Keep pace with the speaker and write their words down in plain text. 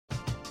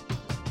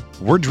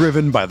We're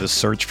driven by the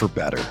search for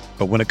better.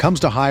 But when it comes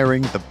to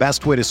hiring, the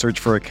best way to search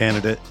for a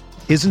candidate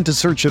isn't to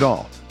search at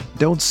all.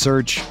 Don't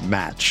search,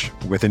 match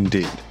with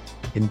Indeed.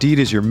 Indeed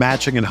is your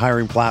matching and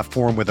hiring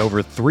platform with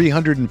over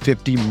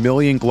 350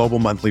 million global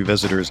monthly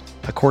visitors,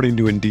 according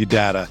to Indeed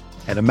data,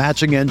 and a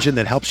matching engine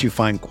that helps you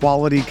find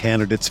quality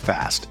candidates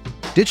fast.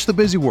 Ditch the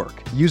busy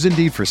work. Use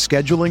Indeed for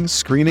scheduling,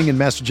 screening, and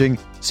messaging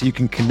so you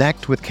can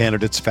connect with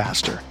candidates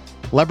faster.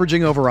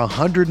 Leveraging over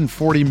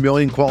 140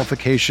 million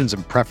qualifications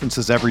and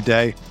preferences every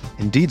day,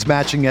 Indeed's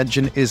matching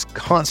engine is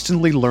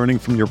constantly learning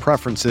from your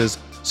preferences,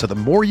 so the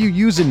more you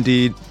use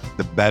Indeed,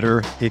 the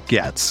better it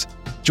gets.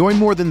 Join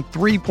more than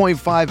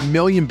 3.5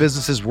 million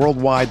businesses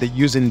worldwide that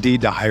use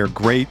Indeed to hire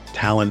great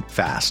talent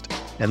fast.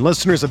 And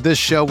listeners of this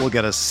show will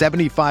get a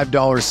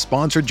 $75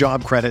 sponsored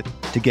job credit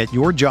to get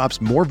your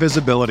jobs more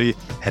visibility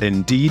at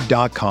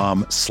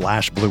Indeed.com/Blue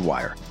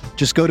Wire.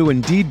 Just go to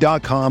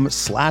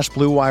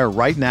Indeed.com/Blue Wire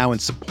right now and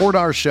support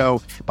our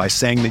show by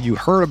saying that you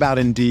heard about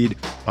Indeed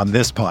on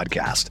this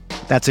podcast.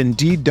 That's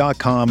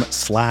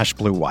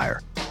Indeed.com/Blue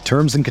Wire.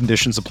 Terms and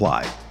conditions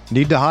apply.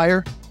 Need to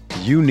hire?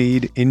 You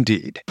need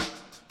Indeed.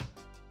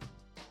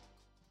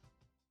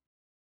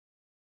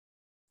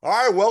 All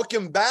right,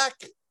 welcome back.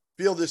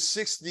 Field of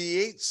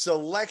 68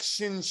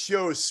 Selection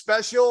Show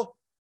Special.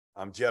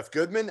 I'm Jeff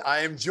Goodman.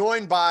 I am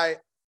joined by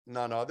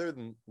none other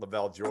than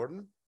LaVall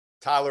Jordan,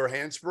 Tyler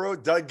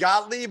Hansbrough, Doug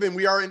Gottlieb, and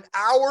we are in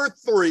hour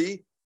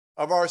 3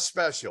 of our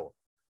special.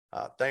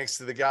 Thanks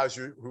to the guys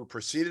who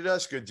preceded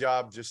us. Good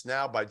job just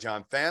now by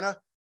John Fana,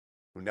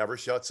 who never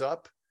shuts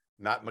up,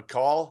 Matt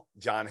McCall,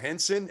 John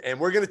Henson, and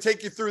we're going to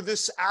take you through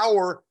this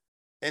hour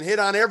and hit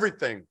on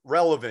everything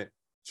relevant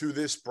to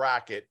this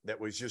bracket that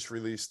was just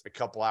released a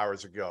couple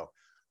hours ago.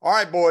 All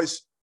right,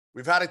 boys,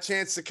 we've had a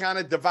chance to kind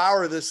of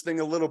devour this thing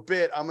a little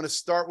bit. I'm going to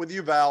start with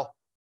you, Val.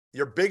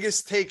 Your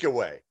biggest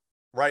takeaway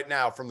right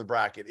now from the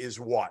bracket is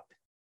what?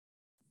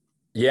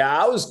 Yeah,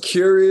 I was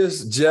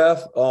curious,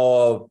 Jeff,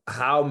 of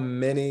how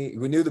many –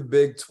 we knew the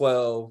Big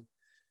 12 in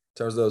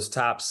terms of those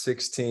top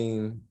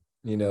 16,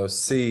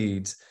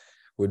 seeds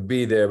would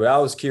be there. But I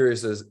was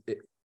curious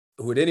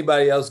would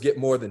anybody else get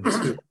more than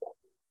 2?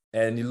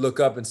 And you look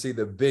up and see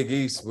the Big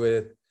East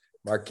with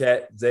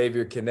Marquette,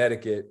 Xavier,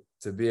 Connecticut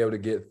to be able to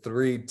get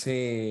 3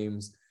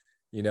 teams,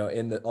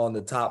 on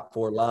the top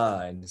 4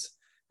 lines.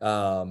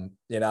 And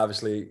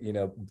obviously,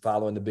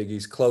 following the Big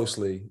East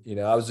closely,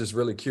 I was just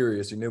really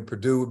curious. You knew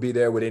Purdue would be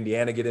there. Would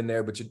Indiana get in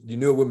there? But you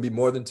knew it wouldn't be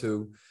more than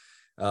 2.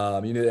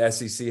 You knew the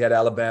SEC had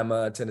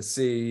Alabama,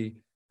 Tennessee,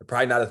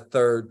 probably not a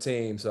 3rd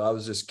team. So I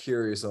was just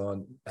curious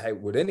on, hey,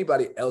 would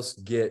anybody else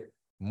get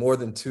more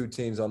than 2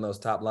 teams on those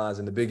top lines?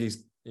 And the Big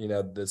East,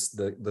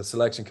 the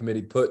selection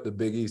committee put the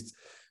Big East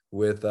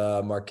with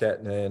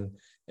Marquette and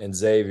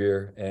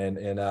Xavier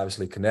and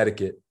obviously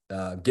Connecticut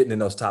getting in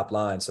those top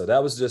lines. So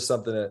that was just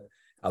something that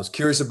I was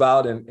curious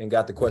about and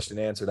got the question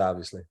answered,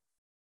 obviously.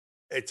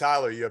 Hey,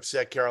 Tyler, you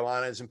upset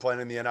Carolina isn't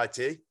playing in the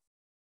NIT?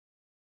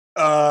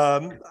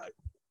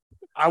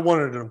 I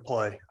wanted them to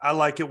play. I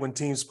like it when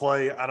teams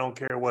play. I don't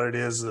care what it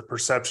is, the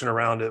perception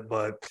around it.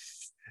 But,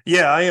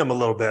 yeah, I am a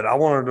little bit. I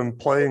wanted them to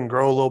play and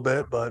grow a little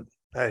bit. But,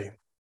 hey,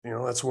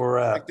 that's where we're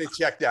at. I think they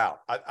checked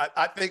out.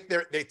 I think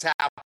they tapped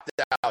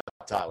out,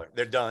 Tyler.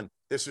 They're done.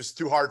 This was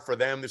too hard for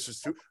them. This was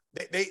too –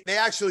 they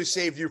actually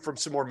saved you from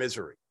some more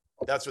misery.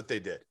 That's what they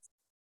did.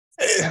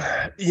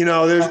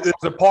 There's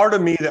a part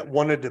of me that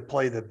wanted to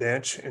play the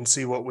bench and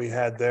see what we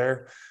had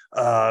there.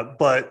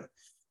 But,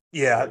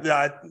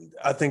 yeah,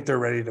 I think they're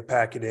ready to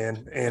pack it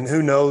in. And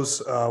who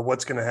knows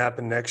what's going to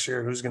happen next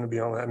year, who's going to be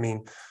on – I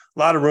mean, a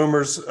lot of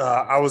rumors.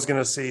 I was going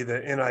to see the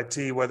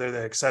NIT, whether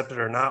they accept it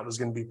or not, was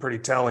going to be pretty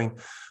telling.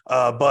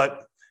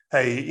 But,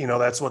 hey,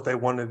 that's what they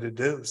wanted to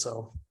do.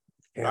 So,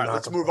 all right,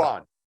 let's move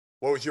on.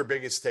 What was your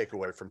biggest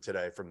takeaway from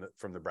today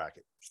from the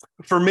bracket?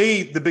 For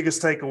me, the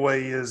biggest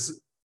takeaway is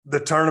the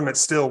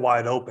tournament's still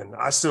wide open.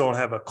 I still don't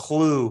have a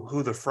clue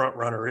who the front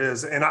runner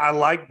is. And I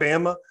like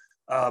Bama,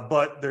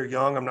 but they're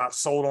young. I'm not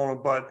sold on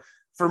them. But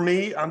for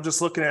me, I'm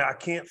just looking at – I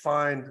can't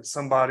find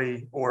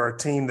somebody or a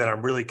team that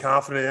I'm really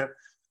confident in.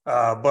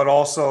 But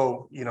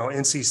also,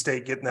 NC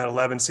State getting that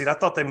 11 seed. I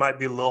thought they might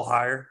be a little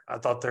higher. I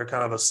thought they're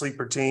kind of a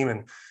sleeper team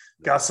and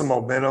got some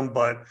momentum.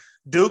 But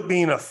Duke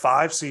being a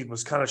 5 seed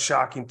was kind of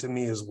shocking to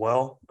me as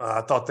well.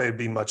 I thought they'd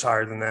be much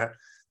higher than that.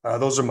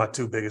 Those are my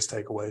 2 biggest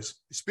takeaways.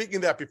 Speaking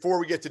of that, before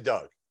we get to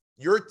Doug,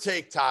 your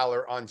take,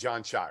 Tyler, on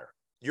John Shire.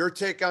 Your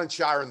take on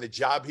Shire and the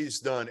job he's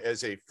done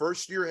as a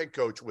first-year head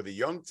coach with a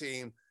young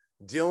team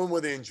dealing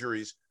with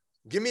injuries.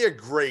 Give me a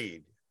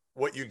grade,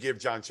 what you give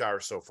John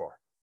Shire so far.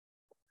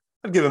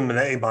 I'd give him an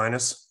A-.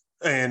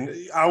 And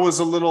I was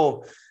a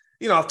little,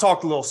 I've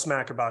talked a little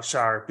smack about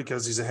Shire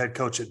because he's a head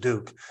coach at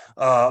Duke.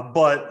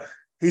 But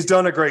he's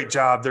done a great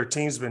job. Their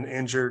team's been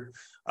injured.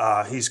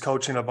 He's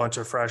coaching a bunch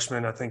of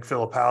freshmen. I think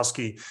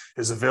Filipowski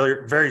is a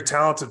very, very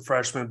talented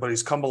freshman, but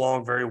he's come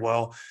along very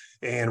well.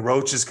 And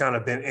Roach has kind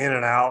of been in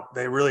and out.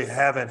 They really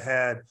haven't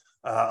had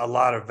a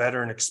lot of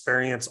veteran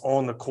experience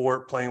on the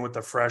court playing with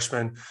the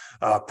freshmen.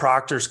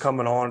 Proctor's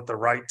coming on at the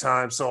right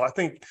time. So I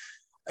think,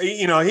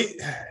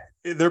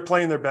 they're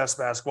playing their best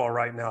basketball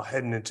right now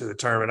heading into the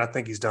tournament. I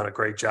think he's done a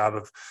great job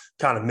of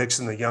kind of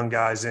mixing the young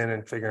guys in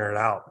and figuring it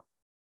out.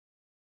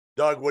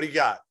 Doug, what do you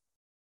got?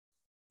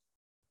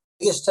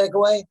 Biggest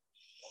takeaway?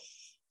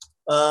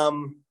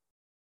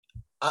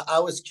 I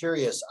was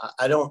curious.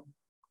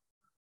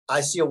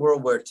 I see a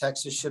world where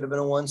Texas should have been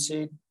a 1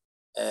 seed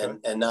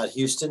and not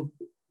Houston.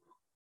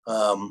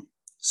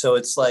 So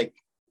it's like,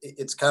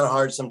 it's kind of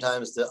hard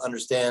sometimes to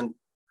understand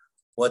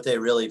what they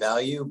really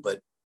value,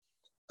 but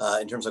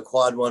in terms of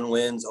quad 1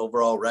 wins,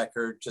 overall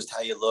record, just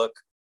how you look,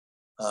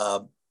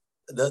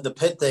 the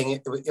Pitt thing,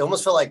 it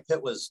almost felt like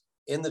Pitt was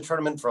in the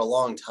tournament for a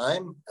long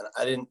time.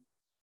 And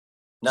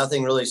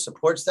nothing really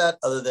supports that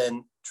other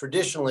than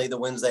traditionally the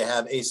wins they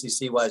have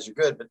ACC wise are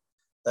good, but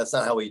that's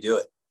not how we do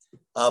it.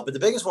 But the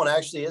biggest one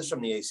actually is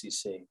from the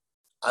ACC.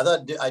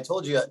 I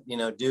told you,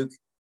 Duke,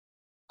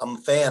 I'm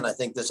a fan. I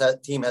think this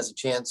team has a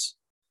chance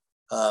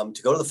to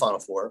go to the Final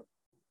Four.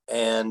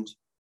 And,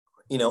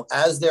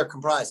 as they're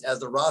comprised, as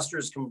the roster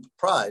is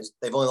comprised,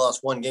 they've only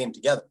lost 1 game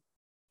together.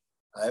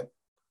 Right.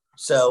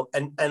 So,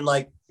 and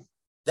like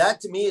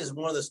that to me is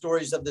one of the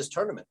stories of this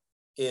tournament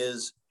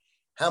is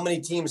how many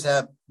teams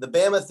have the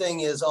Bama thing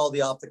is all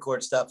the off the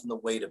court stuff and the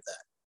weight of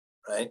that.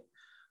 Right.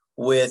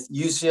 With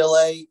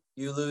UCLA,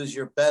 you lose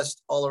your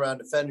best all around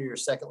defender, your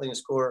second leading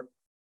scorer.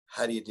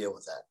 How do you deal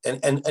with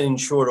that? And in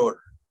short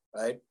order,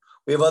 right?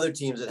 We have other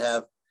teams that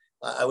have,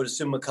 I would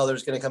assume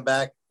McCullough's going to come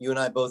back. You and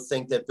I both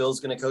think that Bill's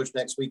going to coach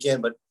next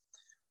weekend, but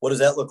what does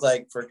that look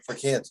like for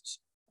Kansas?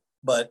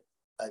 But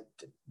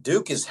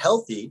Duke is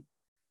healthy.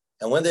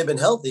 And when they've been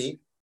healthy,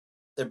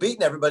 they're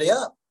beating everybody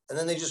up. And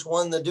then they just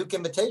won the Duke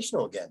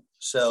Invitational again.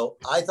 So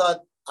I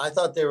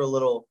thought they were a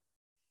little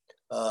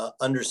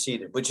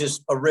underseeded, which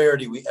is a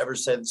rarity we ever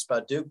say this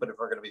about Duke, but if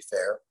we're going to be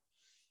fair.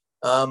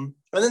 And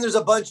then there's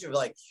a bunch of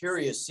like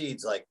curious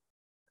seeds, like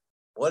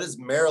what has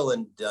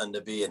Maryland done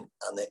to be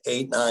on the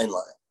 8-9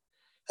 line?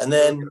 And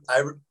then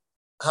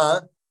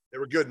they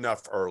were good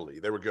enough early.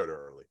 They were good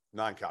early,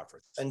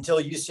 non-conference.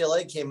 Until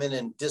UCLA came in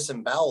and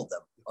disemboweled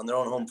them on their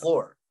own home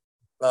floor.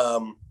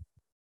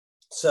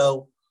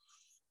 So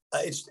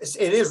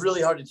it is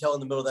really hard to tell in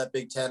the middle of that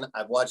Big Ten.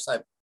 I've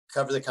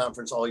covered the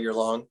conference all year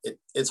long.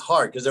 It's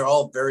hard because they're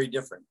all very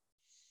different,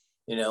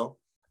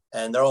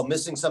 and they're all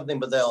missing something,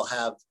 but they all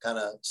have kind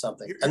of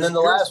something. And then the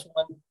last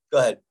one, go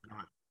ahead.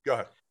 Go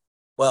ahead.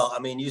 Well, I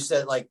mean, you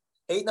said like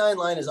 8-9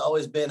 line has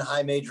always been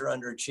high major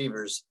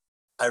underachievers.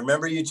 I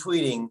remember you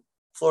tweeting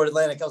Florida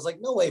Atlantic. I was like,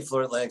 no way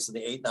Florida Atlantic's in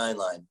the 8-9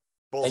 line.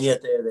 Bullshit. And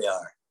yet there they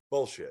are.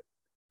 Bullshit.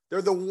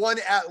 They're the one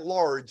at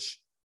large,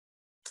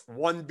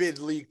 one bid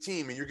league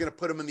team, and you're going to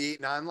put them in the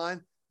 8-9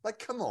 line? Like,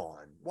 come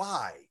on.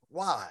 Why?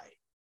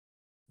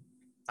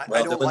 I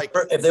don't like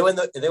it. If they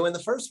win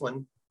the first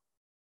one,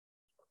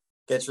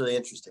 gets really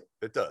interesting.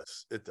 It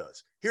does.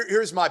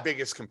 Here's my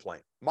biggest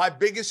complaint. My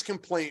biggest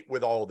complaint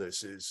with all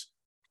this is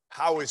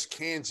how is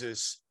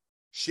Kansas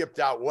shipped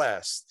out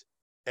west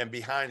and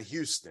behind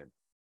Houston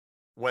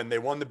when they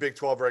won the Big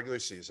 12 regular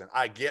season?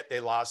 I get they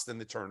lost in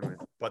the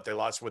tournament, but they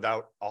lost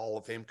without a Hall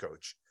of Fame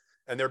coach.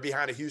 And they're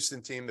behind a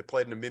Houston team that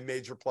played in a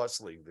mid-major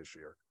plus league this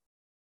year.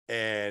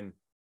 And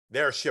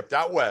they're shipped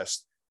out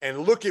west. And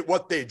look at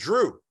what they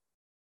drew.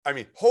 I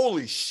mean,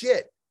 holy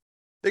shit.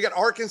 They got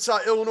Arkansas,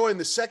 Illinois in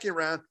the second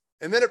round.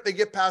 And then if they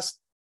get past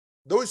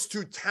those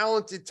two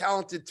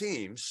talented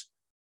teams,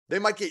 they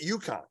might get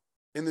UConn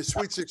in the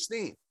Sweet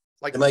 16.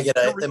 Like they might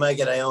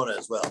get Iona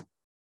as well.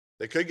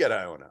 They could get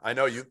Iona. I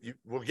know you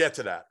we'll get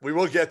to that. We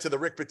will get to the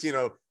Rick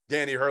Pitino,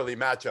 Danny Hurley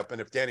matchup. And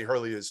if Danny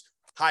Hurley is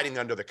hiding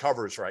under the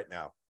covers right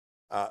now,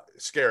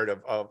 scared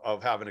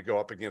of having to go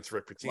up against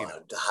Rick Pitino.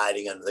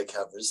 Hiding under the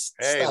covers.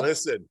 Hey,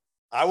 listen,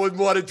 I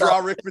wouldn't want to draw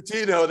Rick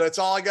Pitino. That's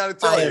all I got to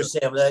tell you. I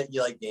understand that.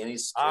 You like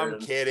Danny's. I'm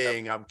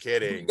kidding.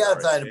 You got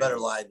to find a better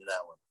line than that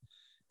one.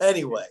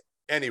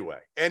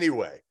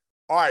 Anyway.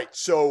 All right.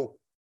 So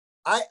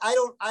I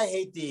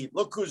hate the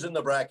look who's in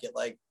the bracket.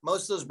 Like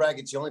most of those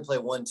brackets, you only play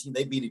one team.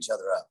 They beat each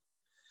other up.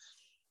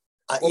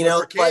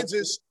 For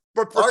Kansas,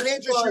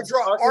 you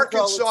draw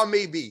Arkansas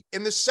maybe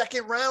in the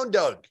second round,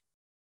 Doug.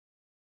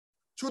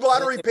 2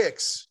 lottery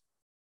picks.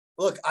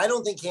 Look, I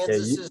don't think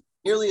Kansas is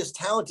nearly as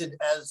talented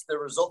as the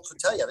results would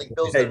tell you. I think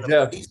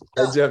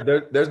Bill's Jeff,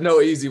 there's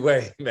no easy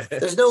way, man.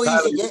 There's no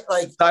easy way.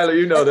 Like Tyler,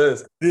 you know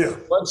this. Yeah.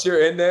 Once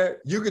you're in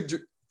there, you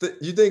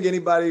think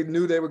anybody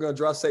knew they were going to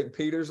draw St.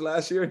 Peter's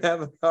last year and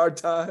have a hard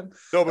time?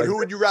 No, but who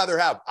would you rather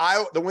have?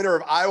 The winner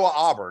of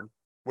Iowa-Auburn,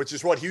 which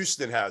is what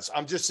Houston has.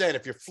 I'm just saying,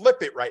 if you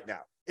flip it right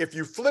now,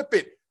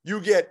 you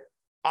get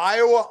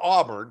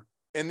Iowa-Auburn,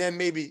 and then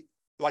maybe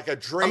like a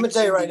Drake. I'm gonna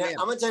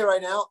tell you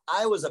right now.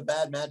 Iowa's a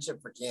bad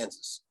matchup for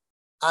Kansas.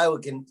 Iowa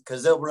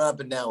because they'll run up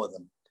and down with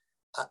them.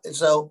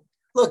 So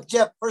look,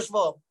 Jeff. First of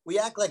all, we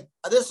act like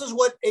this is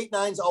what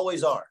 8-9s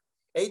always are.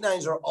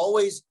 8-9s are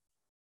always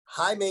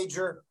high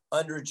major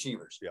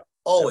underachievers. Yeah,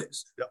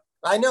 always. Yeah.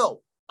 I know.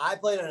 I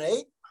played an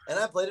 8 and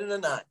I played in a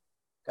 9.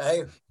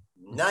 Okay,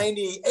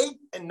 98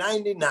 and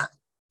 99,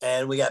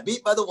 and we got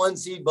beat by the 1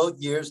 seed both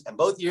years, and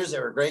both years they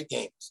were great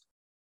games.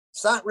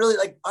 It's not really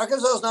like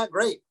Arkansas is not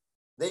great.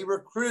 They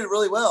recruited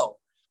really well,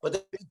 But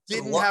they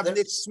didn't have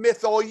Nick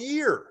Smith all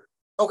year.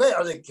 Okay,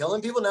 are they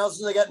killing people now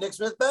since they got Nick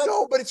Smith back?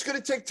 No, but it's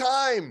going to take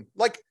time.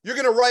 Like, you're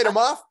going to write him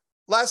off?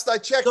 Last I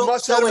checked, So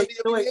what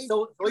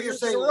you're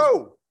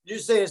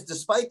saying is,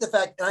 despite the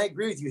fact, and I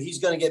agree with you, he's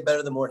going to get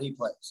better the more he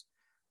plays.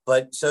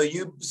 But so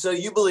you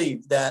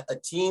believe that a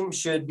team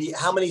should be,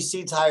 how many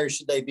seeds higher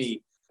should they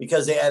be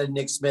because they added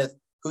Nick Smith,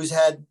 who's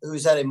had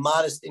a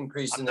modest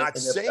increase? I'm not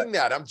saying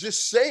that. I'm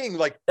just saying,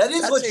 like,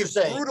 that's what you're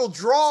saying. Brutal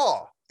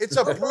draw. It's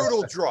a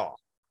brutal draw.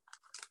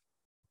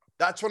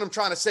 That's what I'm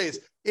trying to say is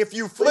if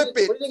you flip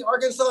it. What do you think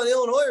Arkansas and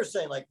Illinois are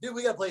saying? Like, dude,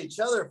 we got to play each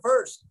other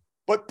first.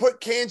 But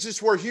put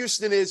Kansas where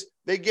Houston is.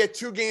 They get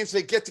 2 games.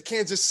 They get to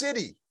Kansas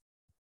City.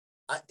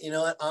 You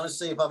know what?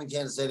 Honestly, if I'm in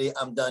Kansas City,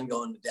 I'm done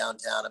going to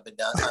downtown. I'm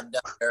down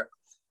there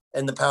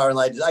in the power and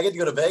light. I get to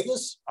go to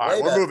Vegas. All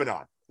right, we're moving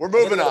on. We're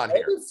moving on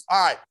here.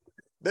 All right.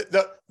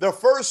 The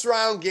first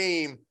round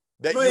game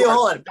that you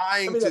are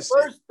dying to see.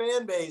 The first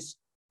fan base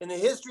in the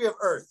history of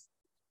Earth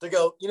to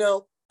go,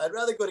 I'd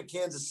rather go to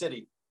Kansas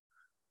City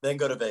than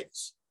go to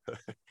Vegas.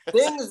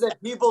 Things that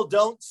people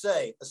don't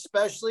say,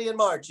 especially in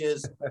March,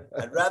 is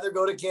I'd rather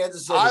go to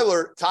Kansas City.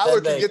 Tyler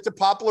can get to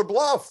Poplar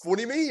Bluff. What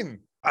do you mean?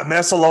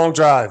 That's a long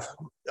drive.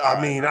 All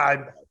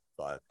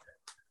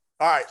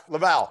right,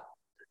 LaVall.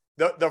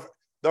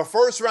 The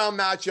first round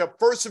matchup,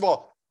 first of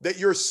all, that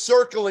you're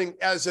circling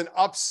as an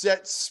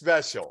upset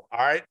special. All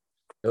right.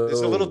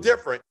 It's a little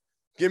different.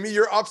 Give me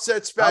your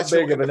upset special.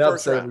 How big of an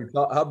upset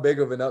how big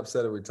of an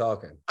upset are we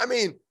talking? I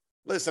mean,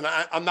 listen,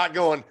 I'm not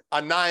going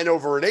a 9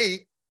 over an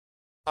 8.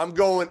 I'm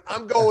going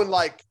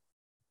like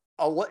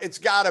it's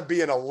got to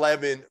be an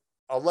 11,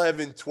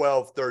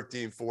 12,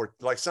 13, 14,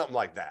 like something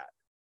like that.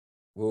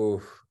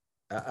 Oof.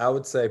 I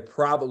would say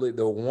probably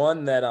the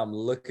one that I'm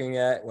looking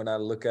at when I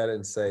look at it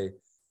and say,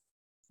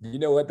 you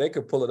know what, they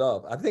could pull it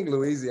off. I think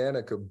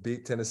Louisiana could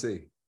beat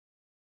Tennessee.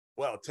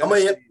 Well,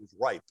 Tennessee is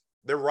ripe.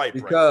 They're ripe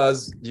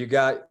because you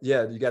got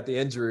the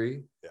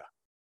injury. Yeah.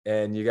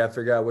 And you got to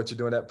figure out what you're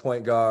doing at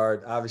point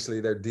guard.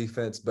 Obviously, their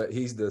defense, but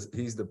he's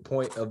the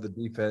point of the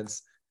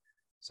defense.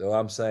 So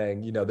I'm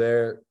saying,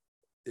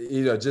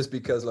 just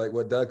because like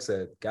what Doug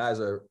said, guys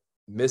are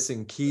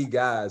missing key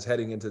guys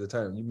heading into the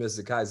tournament. You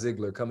miss Kai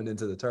Ziegler coming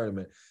into the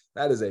tournament.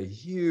 That is a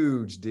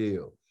huge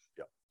deal.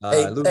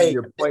 Yep. Losing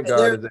your point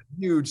guard is a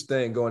huge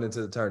thing going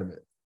into the tournament.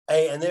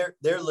 Hey, and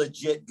they're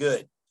legit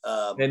good.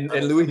 And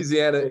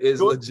Louisiana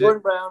is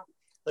legit.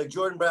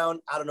 Jordan Brown,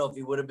 I don't know if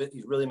he would have been,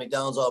 he's really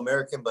McDonald's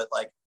All-American, but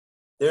like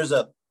there's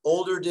a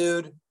older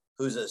dude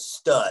who's a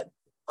stud.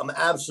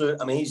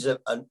 He's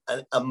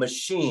a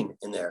machine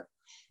in there.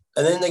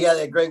 And then they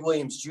got Greg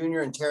Williams Jr.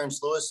 and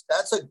Terrence Lewis.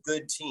 That's a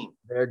good team.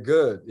 They're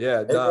good.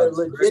 Yeah.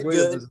 Greg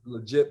Williams is a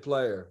legit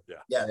player. Yeah.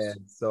 Yes.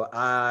 And so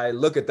I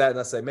look at that and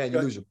I say, man, you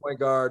lose your point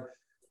guard,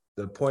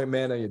 the point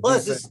man on your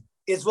defense.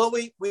 It's what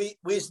we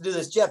used to do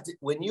this, Jeff.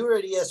 When you were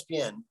at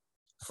ESPN,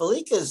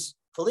 Falika's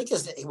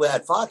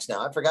at Fox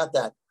now. I forgot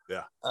that.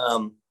 Yeah.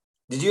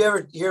 Did you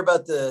ever hear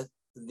about the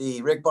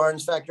Rick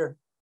Barnes factor?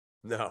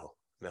 No.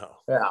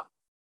 Yeah.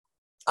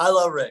 I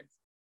love Rick.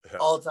 Yeah.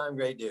 All-time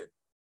great dude.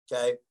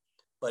 Okay.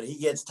 But he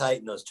gets tight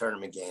in those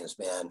tournament games,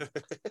 man.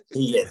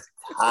 He gets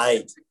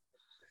tight.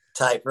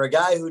 For a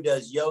guy who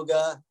does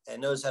yoga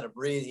and knows how to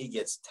breathe, he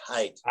gets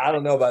tight. I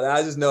don't know about that.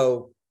 I just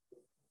know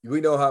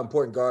we know how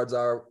important guards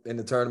are in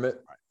the tournament.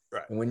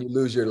 Right. And when you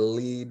lose your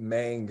lead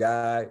main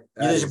guy,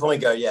 you lose your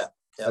point guard. Yeah.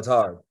 Yep. That's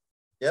hard.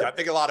 Yep. Yeah, I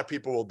think a lot of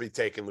people will be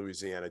taking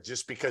Louisiana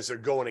just because they're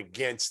going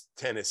against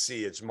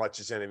Tennessee as much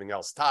as anything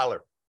else.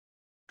 Tyler,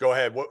 go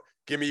ahead.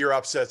 Give me your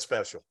upset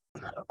special.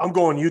 I'm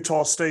going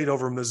Utah State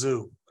over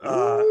Mizzou.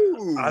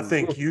 I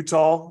think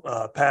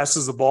Utah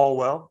passes the ball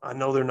well. I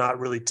know they're not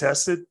really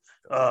tested,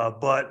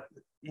 but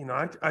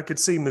I could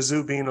see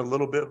Mizzou being a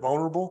little bit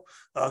vulnerable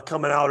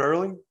coming out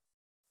early.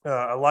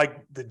 I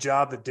like the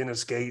job that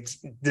Dennis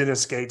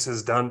Gates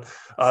has done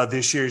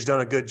this year. He's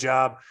done a good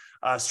job.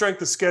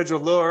 Strength of schedule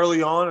a little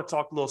early on. I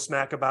talked a little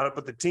smack about it,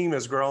 but the team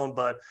has grown.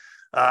 But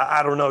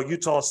I don't know.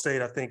 Utah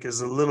State, I think,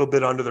 is a little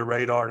bit under the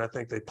radar, and I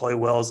think they play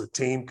well as a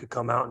team. Could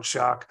come out and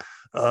shock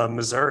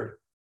Missouri.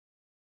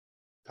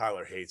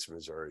 Tyler hates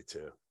Missouri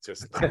too.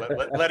 Just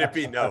let it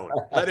be known.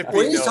 Let it be known.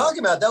 What are you talking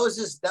about? That was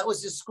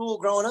his school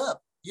growing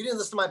up. You didn't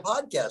listen to my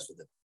podcast with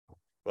him.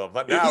 Well,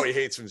 but now he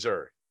hates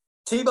Missouri.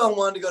 T-Bone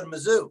wanted to go to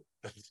Mizzou.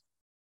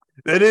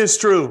 That is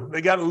true.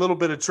 They got a little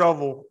bit of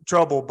trouble,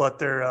 but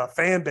their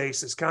fan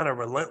base is kind of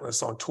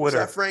relentless on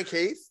Twitter. Is that Frank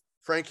Haith?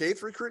 Frank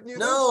Haith recruiting you?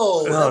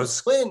 No, that was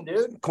Quinn,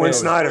 dude. Quinn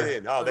Snyder.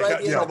 Quinn. Oh, they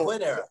got in trouble.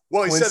 Quinn era.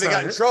 Well, he said they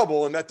got in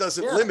trouble, and that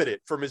doesn't limit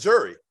it for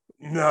Missouri.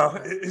 No,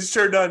 it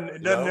sure doesn't.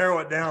 It doesn't narrow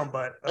it down,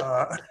 but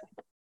I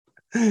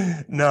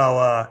think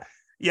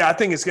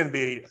it's going to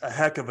be a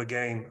heck of a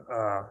game.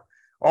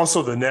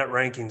 Also, the net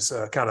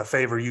rankings kind of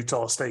favor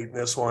Utah State in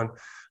this one,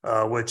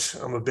 which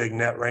I'm a big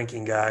net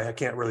ranking guy. I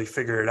can't really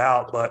figure it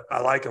out, but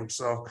I like them.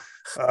 So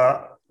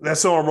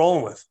that's what I'm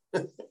rolling with.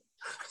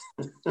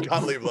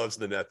 Gottlieb loves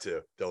the net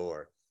too. Don't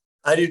worry.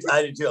 I do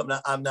too.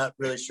 I'm not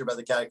really sure about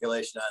the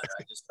calculation either.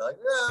 I just feel like,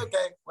 yeah,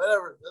 okay,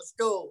 whatever. That's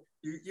cool.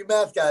 You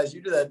math guys,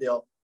 you do that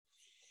deal.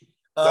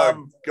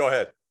 Doug, go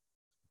ahead.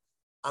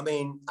 I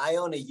mean,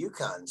 Iona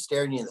UConn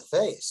staring you in the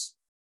face.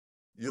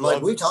 You Like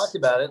love we this. talked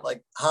about it.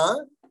 Like, huh?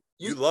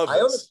 You love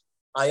this.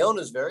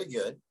 Iona's very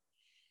good.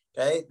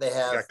 Okay, they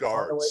have Got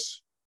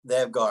guards. They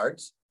have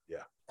guards.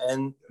 Yeah.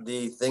 And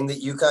the thing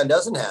that UConn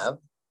doesn't have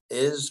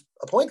is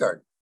a point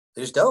guard.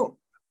 They just don't.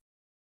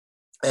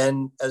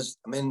 And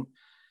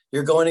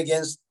you're going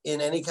against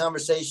in any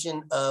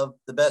conversation of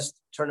the best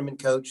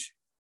tournament coach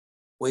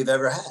we've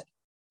ever had.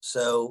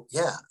 So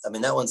yeah, I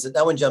mean that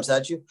one jumps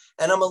at you.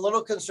 And I'm a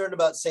little concerned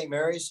about St.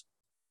 Mary's.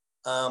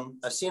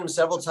 I've seen them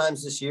several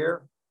times this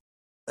year.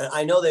 And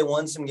I know they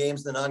won some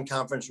games in the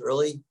non-conference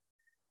early,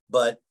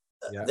 but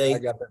I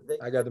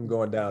got them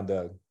going down,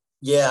 Doug.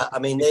 Yeah, I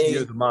mean VCU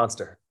is a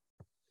monster.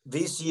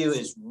 VCU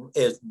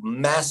is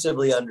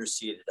massively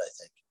underseeded, I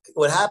think.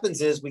 What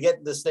happens is we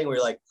get this thing where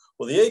you're like,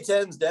 well, the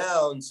A-10's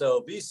down,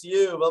 so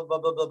VCU, blah, blah,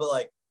 blah, blah, blah,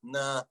 like,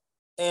 nah.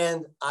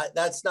 And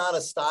that's not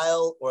a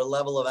style or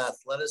level of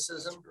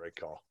athleticism. That's a great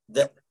call.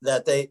 That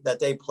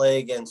they play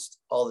against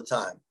all the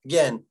time.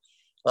 Again,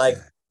 like,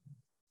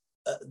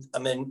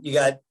 you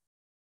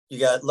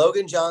got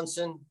Logan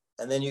Johnson,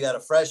 and then you got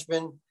a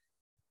freshman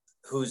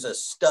who's a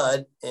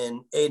stud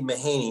in Aiden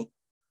Mahaney,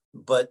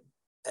 but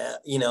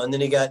and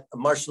then you got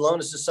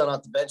Marcialonis' son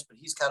off the bench, but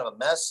he's kind of a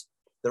mess.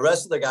 The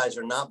rest of the guys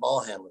are not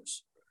ball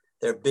handlers.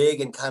 They're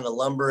big and kind of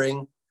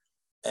lumbering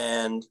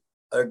and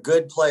are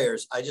good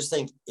players. I just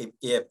think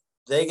if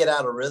they get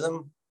out of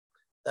rhythm,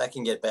 that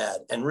can get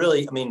bad. And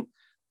really, I mean,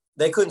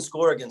 they couldn't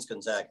score against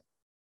Gonzaga.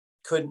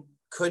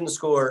 Couldn't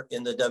score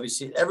in the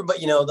WC.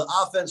 Everybody,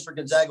 the offense for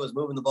Gonzaga was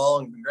moving the ball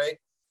and great,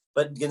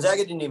 but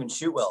Gonzaga didn't even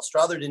shoot well.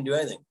 Strother didn't do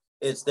anything.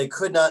 They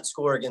could not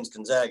score against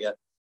Gonzaga.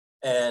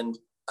 And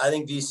I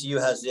think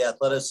VCU has the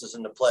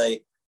athleticism to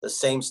play the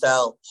same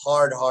style,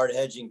 hard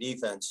hedging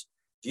defense.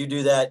 If you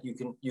do that,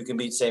 you can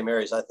beat St.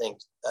 Mary's. I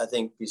think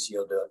VCU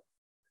will do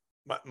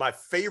it. My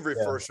favorite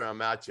first round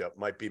matchup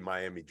might be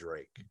Miami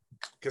Drake,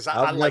 because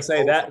I was like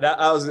say that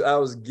I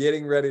was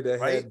getting ready to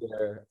head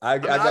there. I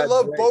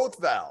love Drake.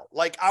 both, Val.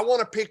 Like I want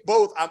to pick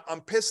both.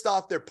 I'm pissed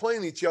off they're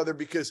playing each other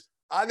because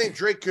I think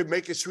Drake could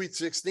make a Sweet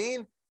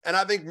 16, and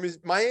I think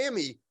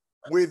Miami,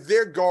 with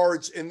their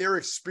guards and their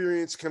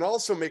experience, can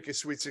also make a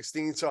Sweet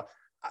 16. So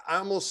I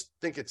almost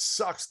think it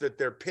sucks that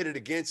they're pitted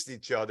against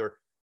each other.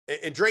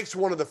 And Drake's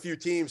one of the few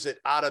teams that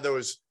out of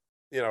those,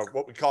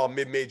 what we call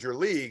mid-major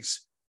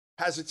leagues,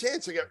 has a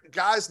chance. They got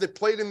guys that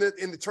played in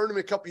the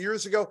tournament a couple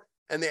years ago,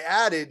 and they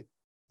added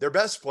their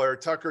best player,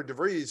 Tucker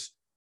DeVries,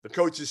 the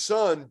coach's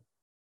son,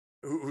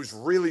 who's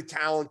really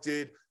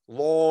talented,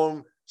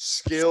 long,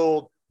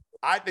 skilled.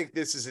 I think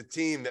this is a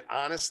team that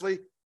honestly,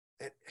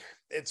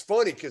 it's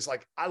funny because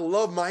like I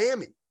love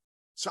Miami.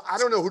 So I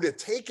don't know who to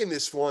take in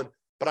this one,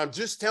 but I'm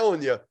just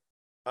telling you,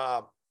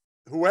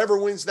 whoever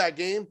wins that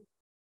game,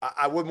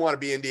 I wouldn't want to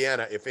be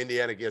Indiana if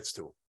Indiana gets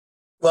to them.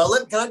 Well,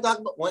 can I talk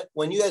about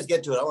when you guys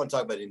get to it? I want to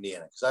talk about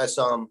Indiana because I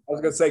saw them. I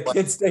was going to say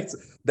Kent State's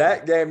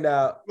that game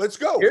now. Let's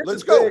go.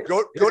 Let's go.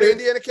 Go to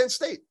Indiana, Kent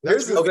State.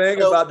 Here's the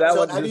thing about that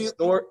one.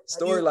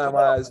 Storyline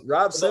wise,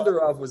 Rob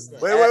Senderoff was.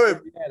 Wait.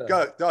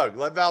 Go, Doug.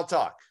 Let Val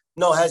talk.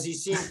 No, has he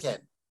seen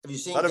Kent? Have you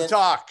seen? Let him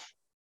talk.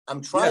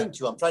 I'm trying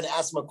to. I'm trying to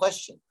ask him a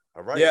question.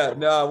 All right. Yeah,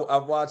 no,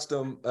 I've watched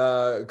them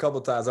a couple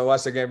of times. I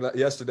watched the game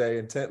yesterday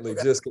intently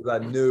just because I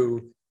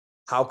knew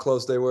how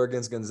close they were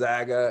against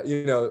Gonzaga.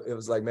 It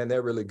was like, man,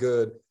 they're really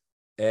good.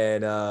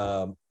 And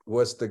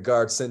what's the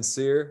guard,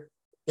 Sincere?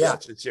 Yeah.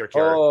 Sincere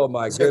Carey. Oh,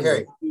 my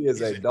goodness. He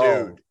is a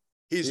dog. Dude.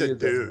 He's a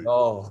dude.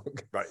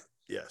 Dog. Right.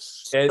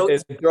 Yes. And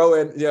throw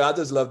in, I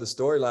just love the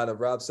storyline of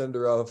Rob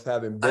Senderoff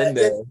having been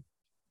there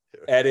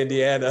at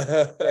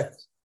Indiana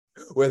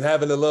with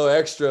having a little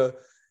extra.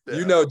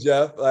 Yeah.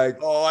 Jeff, like.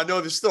 Oh, I know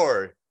the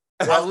story.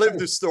 I lived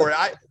the story.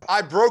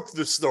 I broke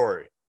the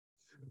story.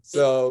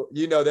 So,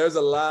 there's going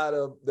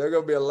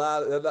to be a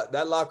lot of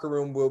that locker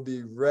room will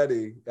be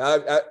ready.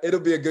 It'll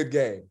be a good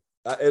game.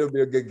 It'll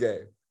be a good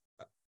game.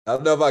 I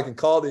don't know if I can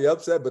call the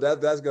upset, but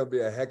that's going to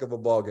be a heck of a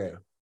ball game.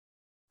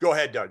 Go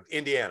ahead, Doug.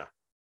 Indiana.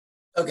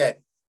 Okay.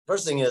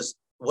 First thing is,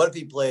 what if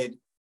he played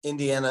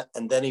Indiana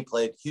and then he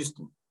played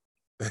Houston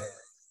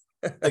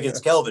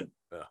against Kelvin,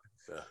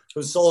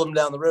 who sold him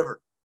down the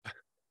river?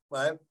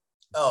 Right?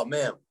 Oh,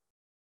 man.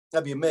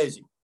 That'd be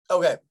amazing.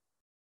 Okay.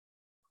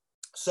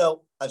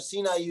 So I've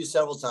seen IU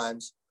several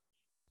times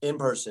in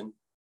person,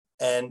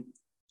 and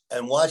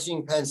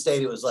watching Penn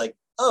State, it was like,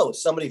 oh,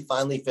 somebody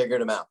finally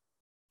figured him out,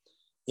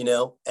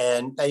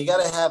 and now you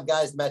got to have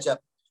guys match up.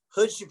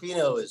 Hood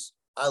Schifino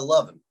I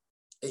love him.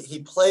 He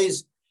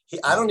plays,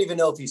 I don't even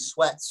know if he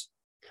sweats.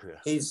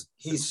 He's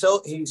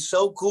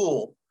so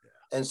cool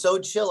and so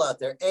chill out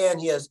there. And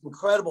he has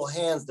incredible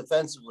hands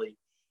defensively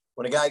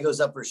when a guy goes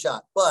up for a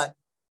shot, but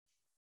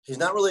he's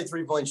not really a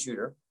 3-point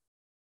shooter.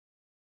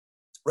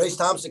 Race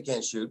Thompson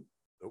can't shoot.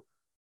 Nope.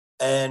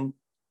 And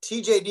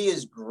TJD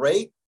is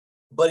great,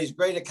 but he's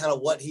great at kind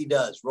of what he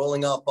does,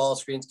 rolling off ball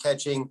screens,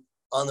 catching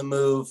on the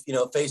move,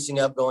 facing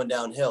up, going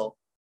downhill.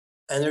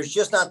 And there's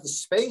just not the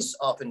space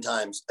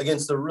oftentimes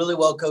against the really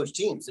well-coached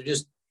teams. They're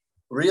just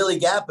really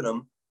gapping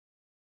them.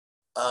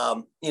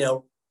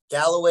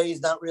 Galloway's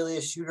not really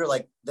a shooter.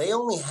 Like they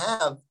only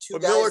have two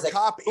but guys.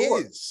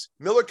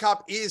 Miller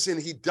Kopp is,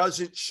 and he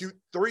doesn't shoot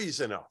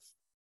threes enough.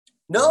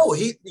 No,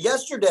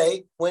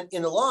 yesterday when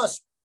in the loss,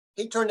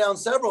 he turned down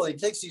several. He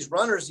takes these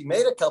runners. He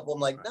made a couple. I'm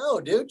like, no,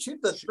 dude, shoot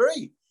the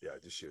three. Yeah,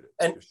 just shoot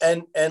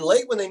it. And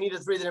late when they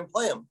needed three, they didn't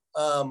play him.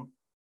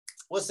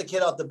 What's the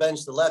kid off the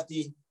bench? The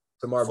lefty.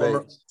 Tamar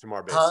Bates.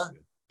 Huh?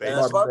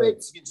 Tamar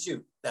Bates can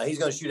shoot. Now he's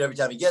going to shoot every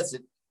time he gets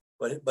it,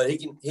 but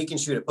he can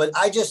shoot it. But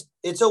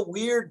it's a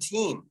weird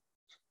team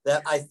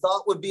that I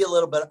thought would be a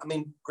little bit. I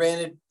mean,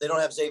 granted, they don't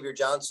have Xavier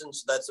Johnson,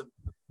 so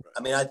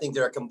I think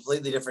they're a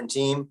completely different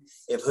team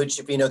if Hood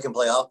Shapiro can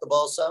play off the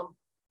ball some.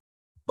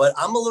 But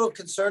I'm a little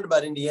concerned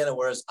about Indiana,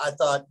 whereas I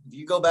thought if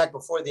you go back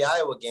before the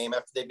Iowa game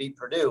after they beat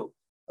Purdue,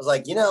 I was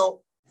like,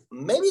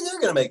 maybe they're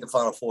going to make the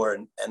Final Four.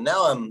 And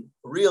now I'm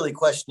really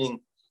questioning,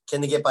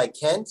 can they get by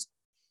Kent?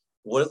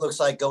 What it looks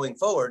like going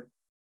forward,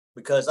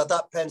 because I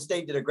thought Penn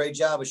State did a great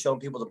job of showing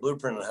people the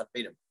blueprint on how to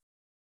beat them.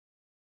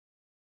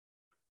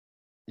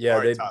 Yeah,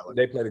 right,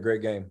 they played a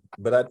great game.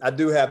 But I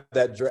do have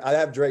that. I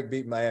have Drake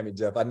beat Miami,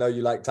 Jeff. I know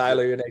you like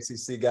Tyler, you're an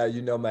ACC guy.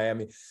 You know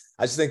Miami.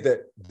 I just think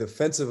that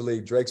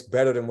defensively, Drake's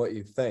better than what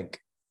you think.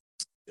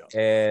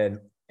 Yeah.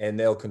 And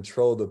they'll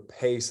control the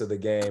pace of the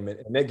game.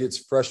 And it gets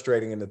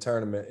frustrating in the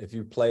tournament if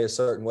you play a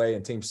certain way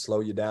and teams slow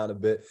you down a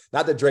bit.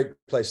 Not that Drake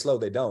plays slow,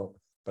 they don't.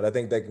 But I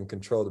think they can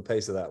control the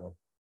pace of that one.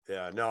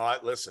 Yeah, no,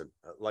 listen,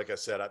 like I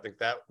said, I think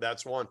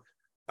that's one.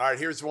 All right,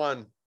 here's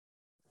one.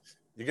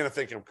 You're going to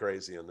think I'm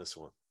crazy on this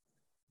one.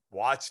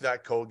 Watch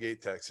that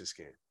Colgate, Texas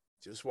game.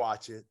 Just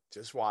watch it.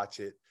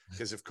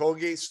 Because if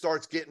Colgate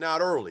starts getting out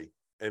early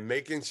and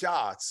making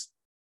shots,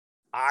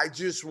 I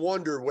just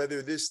wonder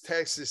whether this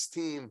Texas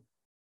team,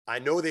 I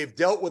know they've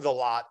dealt with a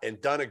lot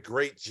and done a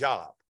great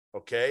job,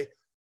 okay?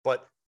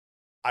 But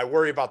I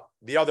worry about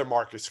the other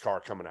Marcus Carr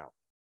coming out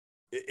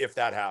if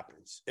that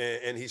happens.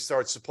 And he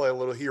starts to play a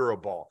little hero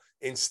ball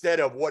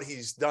instead of what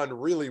he's done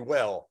really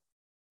well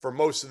for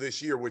most of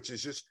this year, which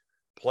is just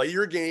play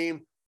your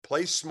game,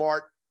 play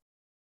smart,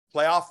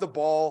 play off the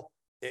ball.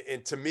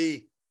 And to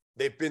me,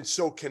 they've been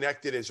so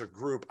connected as a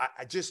group.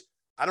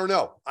 I don't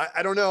know.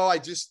 I don't know.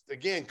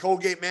 Again,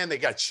 Colgate, man, they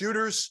got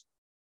shooters.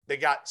 They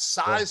got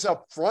size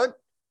up front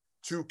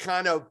to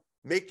kind of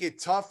make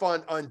it tough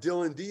on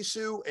Dylan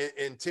Disu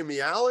and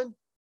Timmy Allen.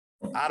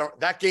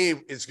 That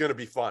game is going to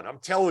be fun. I'm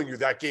telling you,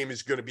 that game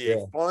is going to be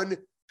a fun,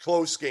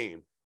 close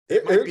game.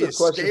 It might be a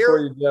question for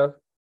you, Jeff.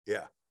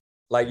 Yeah.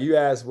 Like you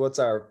asked, what's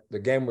the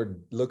game we're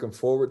looking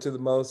forward to the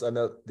most? I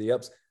know the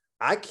ups.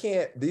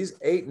 These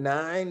 8-9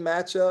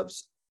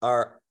 matchups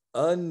are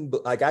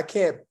I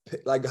can't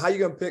pick, like, how you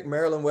going to pick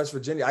Maryland, West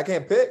Virginia? I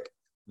can't pick.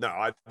 No,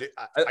 I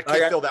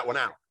can't fill that one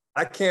out.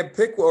 I can't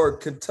pick, or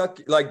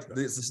Kentucky, like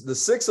the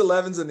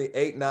 6-11s and the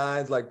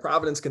 8-9s, like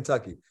Providence,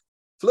 Kentucky.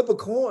 Flip a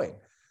coin,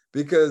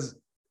 because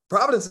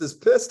Providence is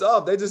pissed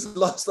off. They just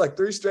lost like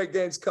 3 straight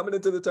games coming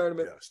into the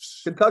tournament.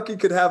 Yes. Kentucky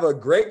could have a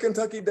great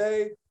Kentucky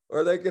day,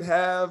 or they could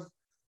have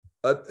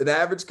an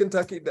average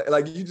Kentucky day.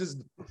 Like, you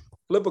just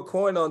flip a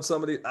coin on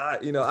somebody.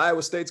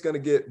 Iowa State's going to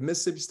get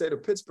Mississippi State or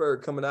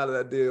Pittsburgh coming out of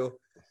that deal.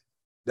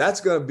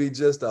 That's going to be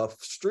just a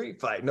street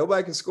fight.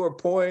 Nobody can score a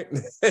point.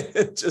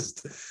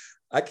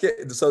 I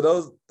can't. So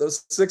those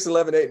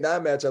 6-11, 8-9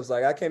 matchups,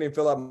 like, I can't even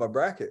fill out my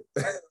bracket.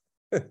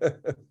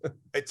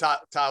 Hey,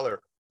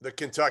 Tyler, the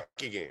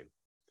Kentucky game.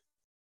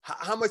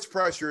 How much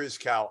pressure is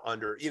Cal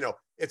under?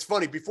 It's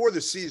funny. Before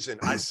the season,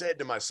 I said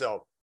to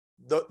myself,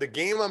 the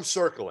game I'm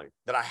circling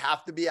that I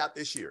have to be at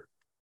this year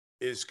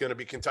is going to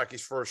be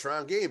Kentucky's first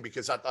round game,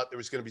 because I thought there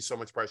was going to be so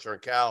much pressure on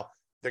Cal.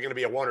 They're going to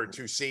be a 1 or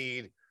 2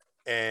 seed.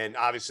 And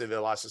obviously they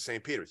lost to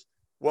St. Peter's.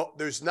 Well,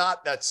 there's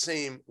not that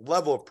same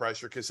level of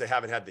pressure because they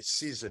haven't had the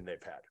season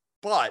they've had.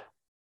 But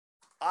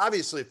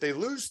obviously, if they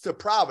lose to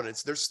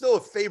Providence, they're still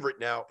a favorite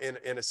now in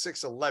a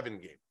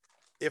 6-11 game.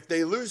 If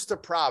they lose to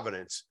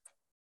Providence,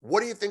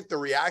 what do you think the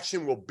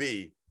reaction will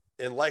be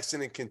in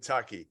Lexington,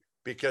 Kentucky?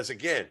 Because,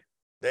 again,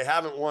 they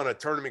haven't won a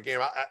tournament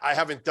game. I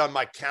haven't done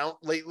my count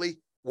lately,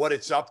 what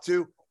it's up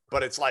to,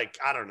 but it's like,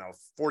 I don't know,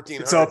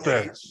 1,400 It's up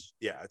days.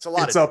 there. Yeah, it's a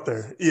lot. It's up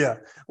there. Yeah.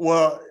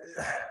 Well,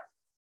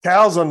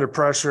 Cal's under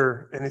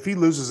pressure, and if he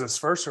loses his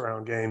first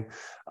round game,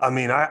 I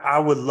mean, I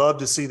would love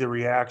to see the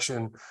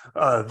reaction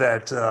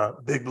that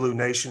Big Blue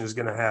Nation is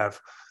going to have,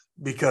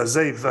 because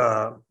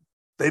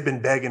they've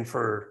been begging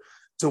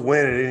to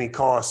win at any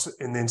cost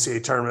in the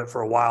NCAA tournament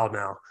for a while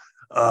now.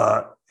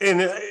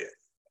 And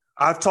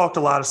I've talked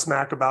a lot of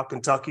smack about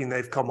Kentucky, and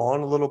they've come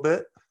on a little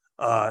bit,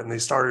 and they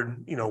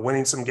started,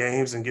 winning some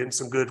games and getting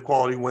some good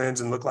quality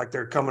wins and look like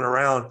they're coming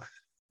around.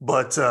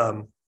 But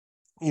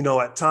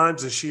at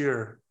times this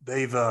year,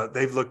 they've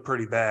looked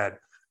pretty bad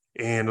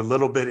and a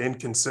little bit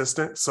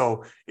inconsistent.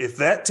 So if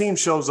that team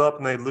shows up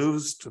and they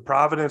lose to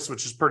Providence,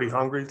 which is pretty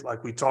hungry,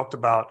 like we talked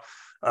about,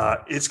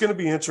 it's going to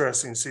be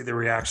interesting to see the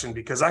reaction,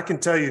 because I can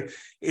tell you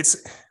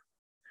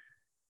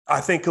I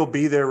think he'll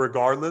be there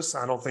regardless.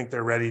 I don't think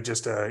they're ready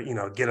just to,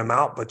 get him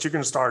out, but you're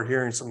going to start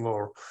hearing some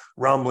little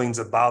rumblings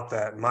about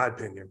that, in my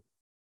opinion.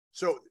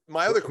 So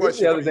my other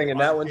question. The other thing in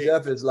that one,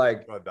 Jeff, is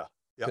like,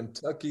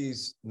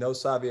 Kentucky's no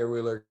Xavier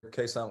Wheeler,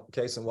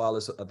 Cason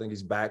Wallace. I think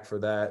he's back for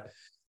that.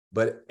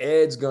 But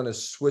Ed's going to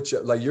switch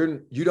up. Like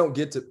you don't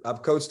get to.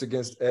 I've coached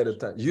against Ed a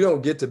time. You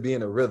don't get to be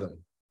in a rhythm,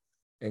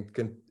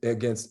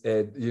 against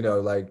Ed.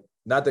 Like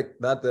not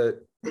that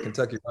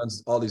Kentucky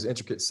runs all these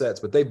intricate sets,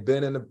 but they've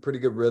been in a pretty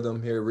good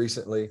rhythm here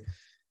recently.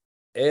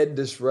 Ed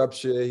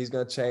disrupts you. He's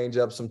going to change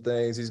up some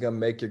things. He's going to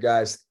make your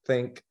guys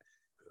think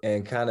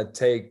and kind of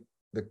take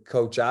the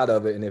coach out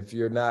of it. And if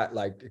you're not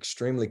like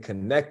extremely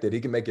connected, he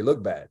can make you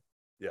look bad.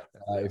 Yeah.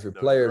 If your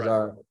players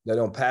they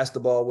don't pass the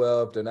ball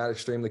well, if they're not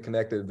extremely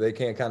connected, they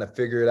can't kind of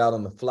figure it out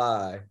on the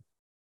fly.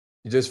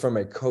 Just from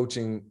a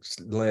coaching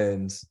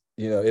lens,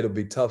 it'll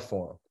be tough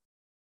for them.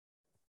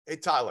 Hey,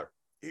 Tyler,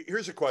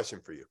 here's a question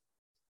for you.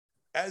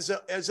 As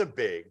a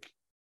big,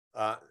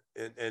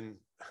 and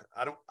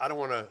I don't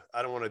want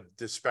to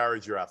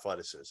disparage your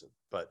athleticism,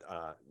 but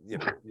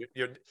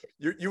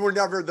you were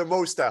never the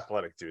most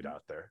athletic dude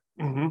out there.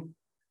 Mm-hmm.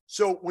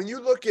 So when you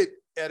look at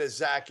a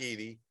Zach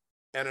Edey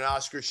and an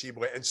Oscar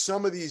Tshiebwe and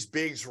some of these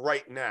bigs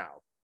right now,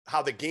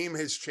 how the game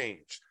has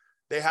changed,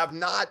 they have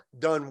not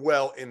done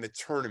well in the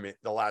tournament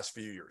the last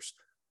few years.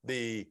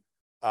 The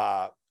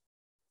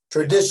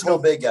traditional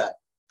big guy,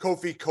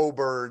 Kofi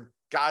Coburn,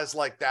 guys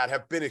like that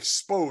have been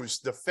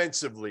exposed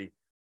defensively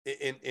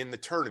in the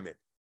tournament.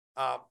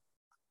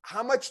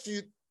 How much do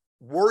you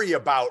worry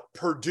about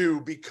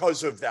Purdue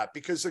because of that?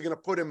 Because they're going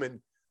to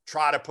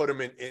try to put him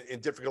in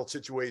difficult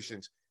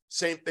situations.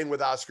 Same thing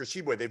with Oscar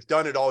Tshiebwe. They've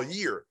done it all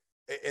year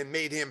and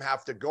made him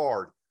have to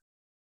guard.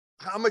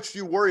 How much do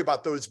you worry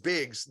about those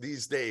bigs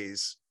these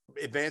days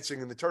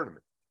advancing in the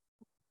tournament?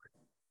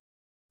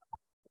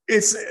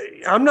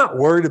 I'm not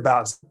worried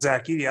about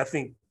Zach Edey. I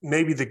think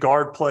maybe the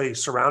guard play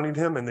surrounding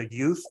him and the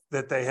youth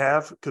that they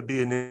have could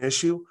be an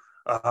issue.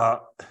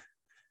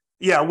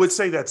 Yeah, I would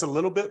say that's a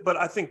little bit, but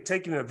I think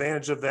taking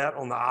advantage of that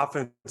on the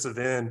offensive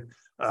end,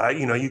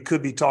 you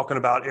could be talking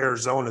about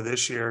Arizona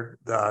this year.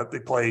 They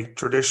play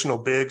traditional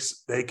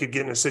bigs. They could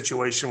get in a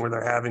situation where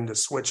they're having to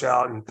switch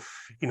out and,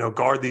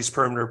 guard these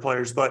perimeter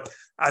players. But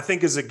I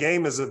think as the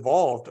game has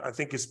evolved, I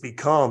think it's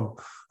become,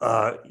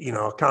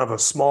 kind of a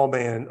small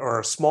man or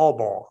a small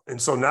ball. And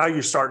so now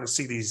you're starting to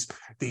see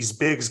these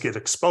bigs get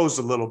exposed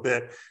a little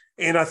bit.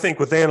 And I think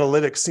with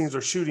analytics, teams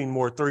are shooting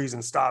more threes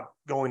and stop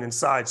going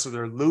inside. So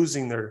they're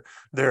losing their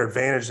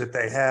advantage that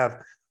they have.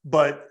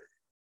 But,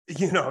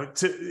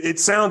 it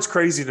sounds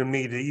crazy to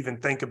me to even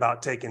think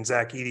about taking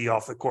Zach Edey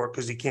off the court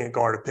because he can't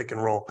guard a pick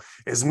and roll.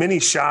 As many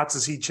shots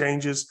as he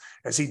changes,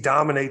 as he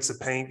dominates the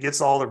paint,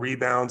 gets all the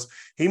rebounds,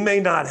 he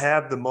may not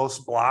have the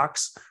most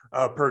blocks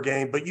per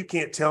game, but you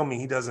can't tell me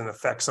he doesn't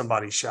affect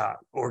somebody's shot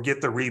or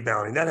get the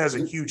rebounding. That has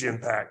a huge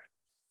impact.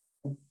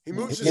 He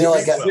moves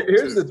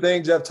Here's the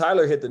thing, Jeff.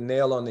 Tyler hit the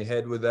nail on the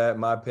head with that,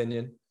 in my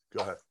opinion.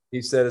 Go ahead.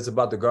 He said it's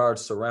about the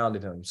guards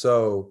surrounding him.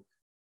 So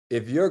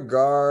if your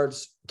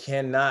guards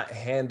cannot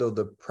handle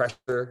the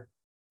pressure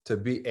to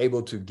be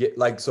able to get,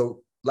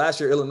 so last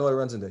year Illinois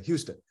runs into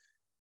Houston.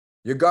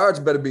 Your guards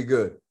better be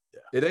good.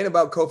 Yeah. It ain't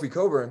about Kofi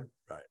Coburn.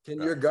 Right.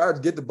 Can your guards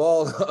get the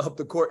ball up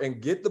the court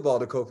and get the ball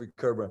to Kofi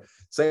Coburn?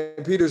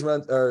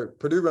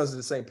 Purdue runs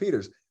into St.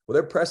 Peter's. Well,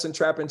 they're pressing,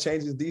 trapping,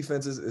 changing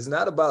defenses. It's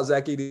not about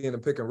Zach Edey in the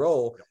pick and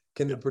roll.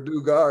 Can the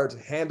Purdue guards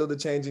handle the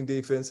changing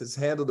defenses,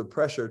 handle the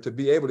pressure to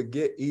be able to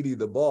get Edey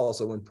the ball?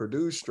 So when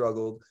Purdue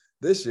struggled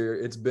this year,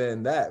 it's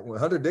been that. When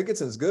Hunter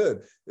Dickinson's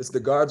good, it's the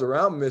guards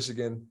around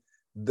Michigan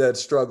that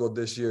struggled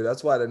this year.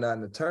 That's why they're not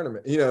in the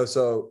tournament.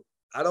 So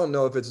I don't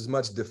know if it's as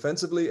much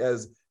defensively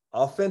as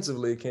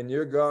offensively. Can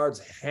your guards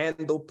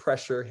handle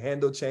pressure,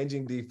 handle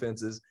changing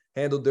defenses,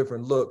 handle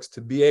different looks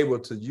to be able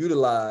to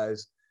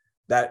utilize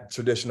that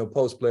traditional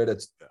post player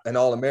that's an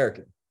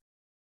All-American?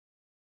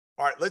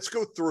 All right, let's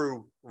go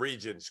through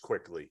regions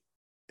quickly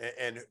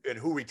and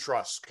who we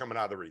trust coming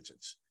out of the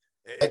regions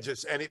and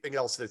just anything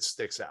else that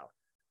sticks out.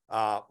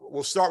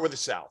 We'll start with the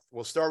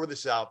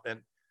South. And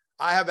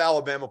I have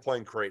Alabama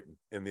playing Creighton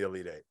in the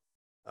Elite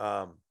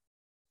Eight.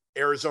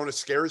 Arizona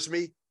scares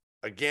me.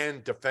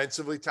 Again,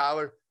 defensively,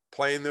 Tyler,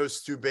 playing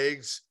those two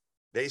bigs,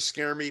 they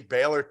scare me.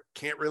 Baylor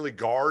can't really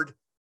guard.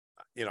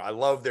 I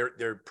love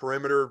their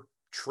perimeter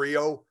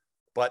trio,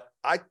 but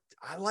I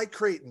like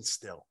Creighton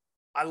still.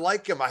 I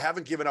like them. I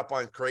haven't given up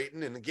on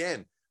Creighton. And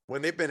again,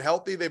 when they've been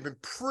healthy, they've been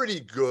pretty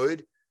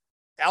good.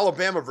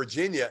 Alabama,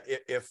 Virginia,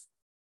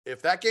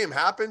 if that game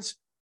happens,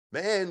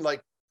 man,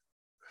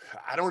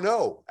 I don't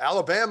know.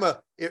 Alabama,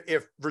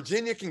 if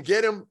Virginia can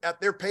get them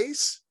at their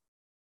pace,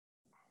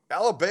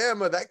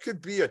 Alabama, that could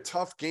be a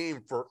tough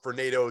game for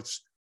Nate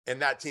Oates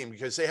and that team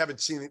because they haven't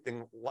seen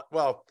anything.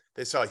 Well,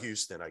 they saw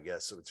Houston, I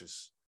guess, which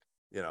is,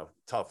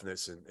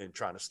 toughness and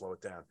trying to slow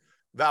it down.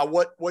 Val,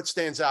 what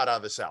stands out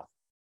of the South?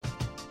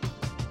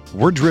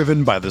 We're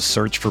driven by the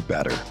search for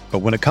better. But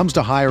when it comes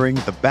to hiring,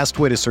 the best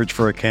way to search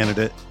for a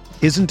candidate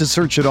isn't to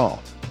search at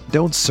all.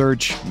 Don't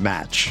search,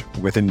 match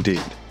with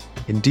Indeed.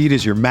 Indeed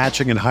is your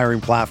matching and hiring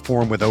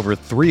platform with over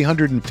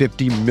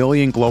 350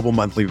 million global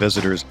monthly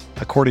visitors,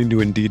 according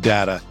to Indeed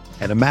data,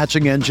 and a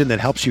matching engine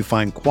that helps you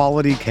find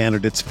quality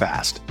candidates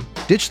fast.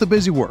 Ditch the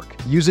busy work.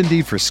 Use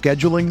Indeed for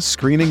scheduling,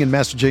 screening, and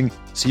messaging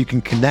so you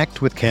can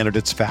connect with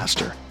candidates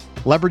faster.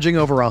 Leveraging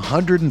over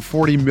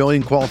 140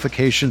 million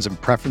qualifications and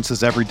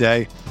preferences every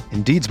day,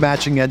 Indeed's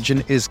matching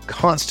engine is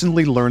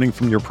constantly learning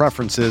from your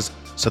preferences,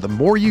 so the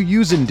more you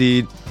use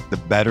Indeed, the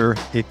better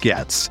it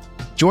gets.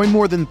 Join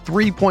more than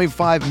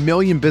 3.5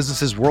 million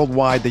businesses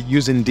worldwide that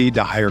use Indeed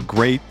to hire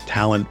great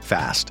talent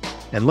fast.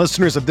 And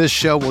listeners of this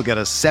show will get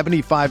a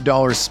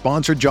 $75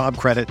 sponsored job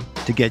credit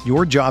to get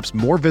your jobs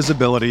more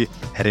visibility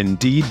at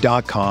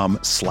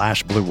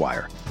Indeed.com/Blue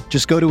Wire.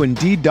 Just go to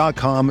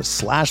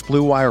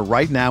Indeed.com/Blue Wire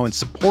right now and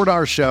support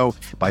our show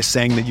by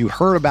saying that you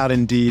heard about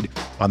Indeed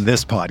on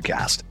this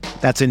podcast.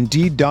 That's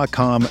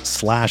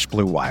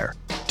Indeed.com/Blue Wire.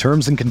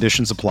 Terms and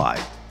conditions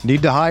apply.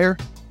 Need to hire?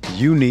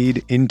 You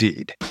need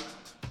Indeed.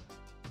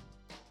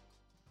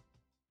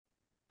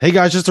 Hey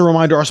guys, just a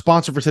reminder, our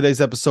sponsor for today's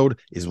episode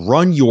is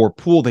Run Your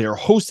Pool. They are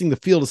hosting the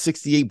Field of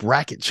 68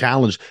 Bracket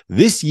Challenge.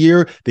 This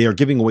year, they are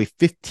giving away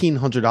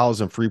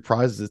 $1,500 in free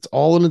prizes. It's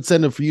all an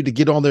incentive for you to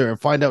get on there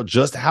and find out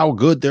just how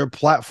good their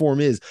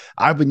platform is.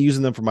 I've been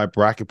using them for my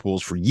bracket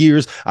pools for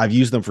years. I've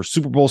used them for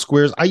Super Bowl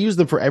squares. I use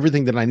them for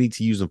everything that I need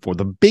to use them for.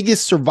 The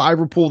biggest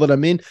survivor pool that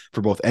I'm in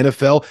for both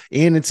NFL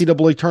and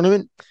NCAA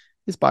tournament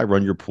is by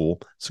Run Your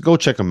Pool. So go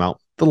check them out.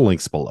 The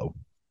link's below.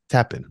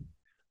 Tap in.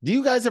 Do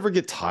you guys ever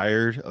get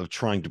tired of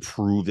trying to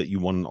prove that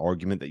you won an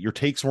argument, that your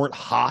takes weren't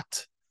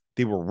hot,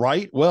 they were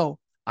right? Well,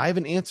 I have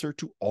an answer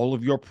to all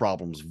of your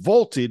problems.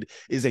 Vaulted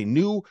is a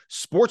new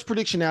sports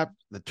prediction app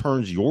that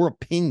turns your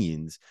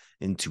opinions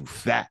into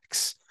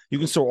facts. You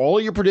can store all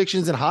of your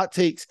predictions and hot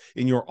takes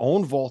in your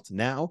own vault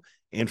now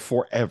and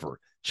forever.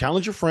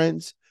 Challenge your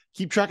friends,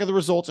 keep track of the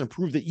results, and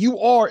prove that you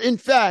are, in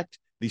fact,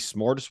 the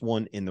smartest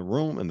one in the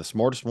room and the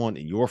smartest one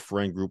in your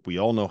friend group. We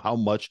all know how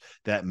much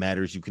that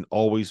matters. You can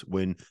always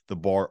win the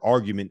bar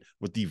argument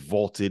with the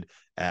Vaulted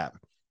app.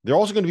 They're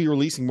also going to be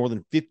releasing more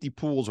than 50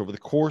 pools over the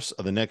course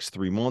of the next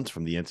 3 months,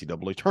 from the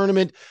NCAA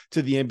tournament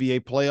to the NBA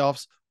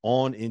playoffs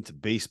on into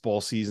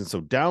baseball season. So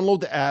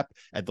download the app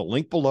at the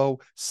link below,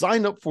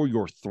 sign up for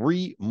your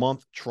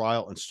 3-month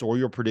trial, and store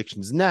your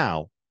predictions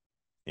now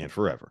and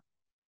forever.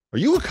 Are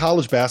you a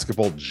college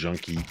basketball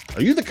junkie?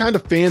 Are you the kind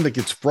of fan that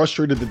gets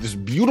frustrated that this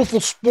beautiful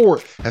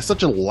sport has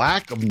such a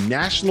lack of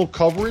national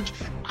coverage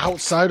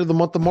outside of the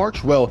month of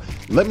March? Well,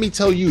 let me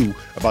tell you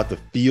about the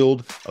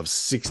Field of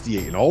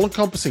 68, an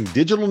all-encompassing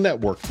digital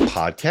network of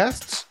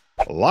podcasts,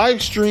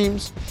 live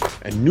streams,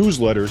 and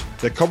newsletters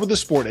that cover the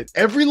sport at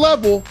every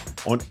level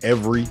on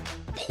every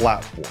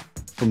platform.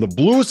 From the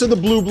bluest of the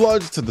blue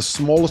bloods to the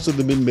smallest of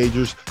the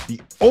mid-majors,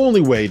 the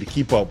only way to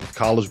keep up with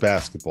college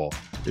basketball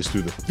is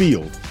through the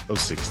Field of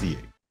 68.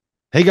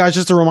 Hey guys,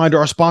 just a reminder,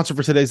 our sponsor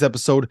for today's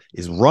episode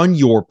is Run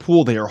Your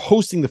Pool. They are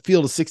hosting the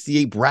Field of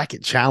 68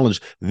 Bracket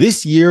Challenge.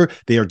 This year,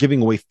 they are giving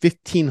away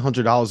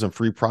 $1,500 in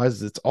free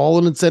prizes. It's all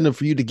an incentive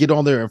for you to get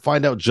on there and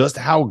find out just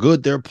how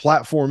good their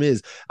platform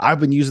is.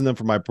 I've been using them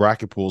for my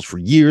bracket pools for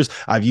years.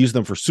 I've used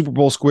them for Super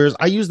Bowl squares.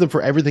 I use them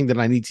for everything that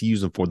I need to use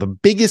them for. The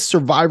biggest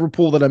survivor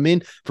pool that I'm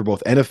in for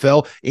both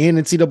NFL and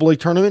NCAA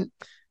tournament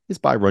is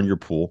by Run Your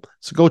Pool.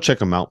 So go check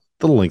them out.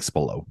 The link's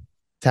below.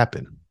 Tap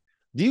in.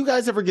 Do you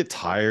guys ever get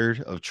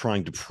tired of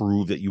trying to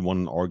prove that you won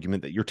an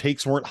argument, that your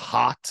takes weren't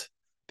hot,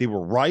 they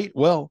were right?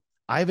 Well,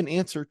 I have an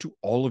answer to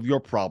all of your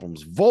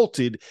problems.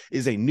 Vaulted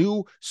is a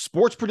new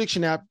sports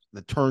prediction app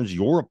that turns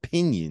your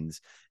opinions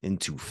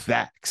into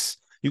facts.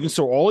 You can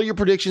store all of your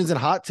predictions and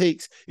hot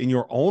takes in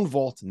your own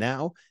vault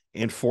now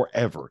and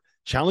forever.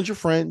 Challenge your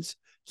friends,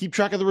 keep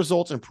track of the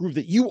results, and prove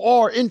that you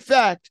are, in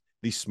fact,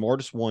 the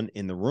smartest one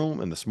in the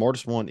room and the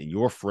smartest one in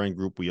your friend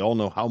group. We all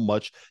know how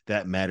much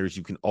that matters.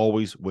 You can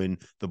always win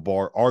the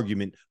bar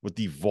argument with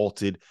the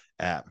Vaulted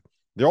app.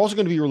 They're also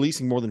going to be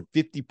releasing more than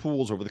 50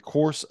 pools over the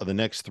course of the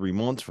next 3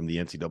 months, from the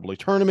NCAA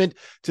tournament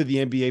to the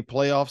NBA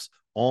playoffs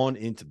on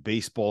into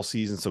baseball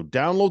season. So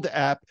download the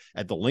app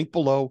at the link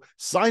below,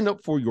 sign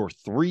up for your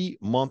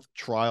 3-month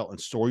trial,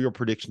 and store your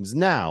predictions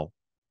now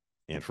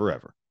and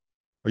forever.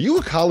 Are you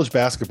a college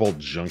basketball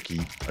junkie?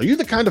 Are you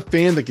the kind of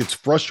fan that gets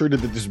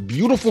frustrated that this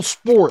beautiful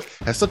sport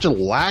has such a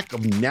lack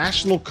of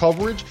national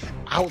coverage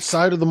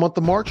outside of the month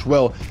of March?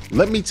 Well,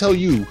 let me tell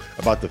you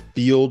about the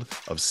Field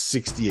of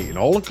 68, an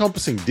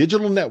all-encompassing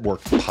digital network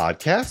of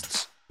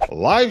podcasts,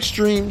 live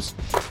streams,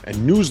 and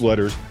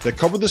newsletters that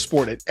cover the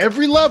sport at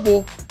every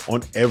level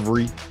on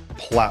every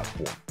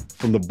platform.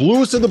 From the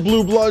bluest of the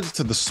blue bloods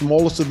to the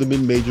smallest of the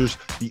mid-majors,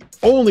 the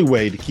only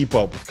way to keep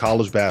up with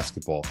college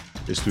basketball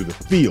is through the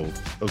Field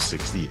of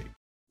 68.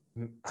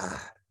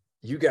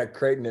 You got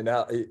Creighton and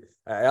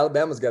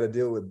Alabama's got to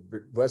deal with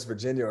West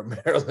Virginia or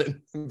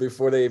Maryland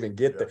before they even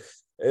get there.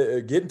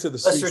 Getting to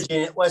the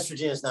West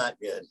Virginia's not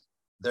good.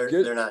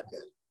 They're not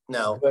good.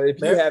 No, but if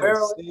you haven't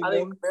seen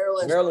them,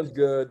 Maryland's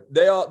good.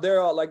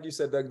 They're all like you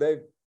said, Doug.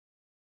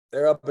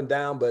 They're up and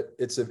down, but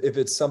if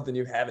it's something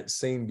you haven't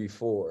seen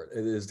before,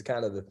 it is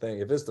kind of the thing.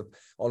 If it's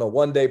on a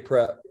one-day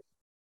prep.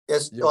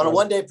 Yes, on a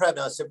one-day prep.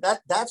 Now, so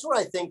that's where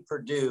I think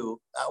Purdue,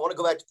 I want to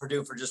go back to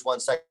Purdue for just 1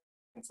 second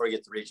before I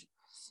get to the region.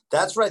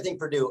 That's where I think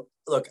Purdue,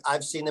 look,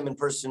 I've seen them in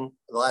person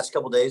the last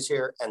couple of days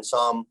here and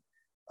saw them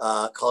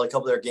called a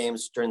couple of their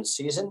games during the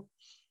season.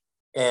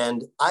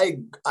 And I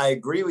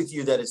agree with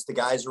you that it's the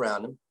guys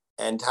around him.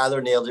 And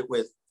Tyler nailed it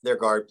with their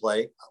guard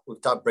play.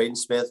 We've talked Braden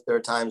Smith. There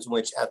are times in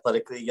which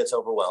athletically he gets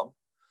overwhelmed.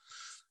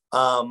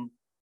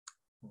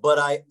 But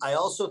I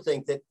also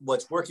think that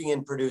what's working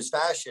in Purdue's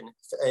fashion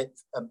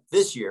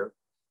this year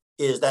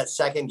is that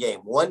second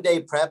game. 1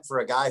 day prep for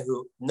a guy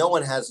who no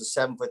one has a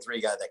 7'3"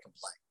 guy that can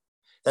play,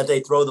 that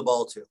they throw the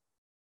ball to,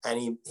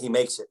 and he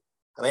makes it.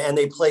 I mean, and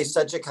they play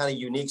such a kind of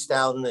unique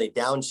style, and they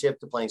downshift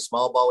to playing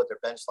small ball with their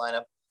bench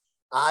lineup.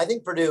 I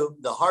think Purdue,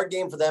 the hard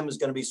game for them is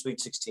going to be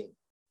Sweet 16.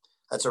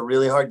 That's a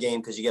really hard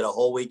game because you get a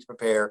whole week to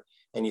prepare,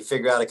 and you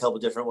figure out a couple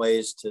different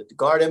ways to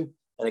guard him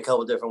and a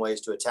couple different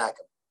ways to attack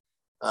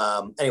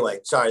him. Anyway,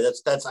 sorry,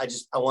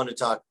 I want to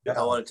talk. Yeah.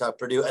 I want to talk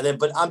Purdue, and then,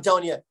 but I'm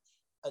telling you,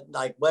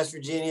 like West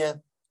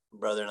Virginia,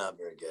 bro, they're not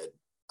very good.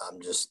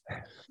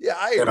 Yeah,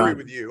 I agree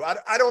with you.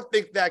 I don't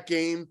think that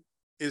game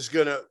is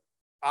gonna.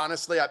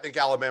 Honestly, I think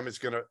Alabama's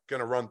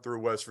gonna run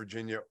through West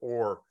Virginia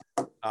or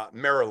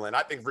Maryland.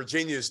 I think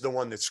Virginia is the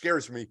one that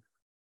scares me,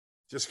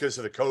 just because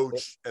of the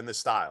coach and the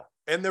style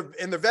and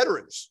the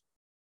veterans.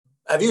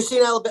 Have you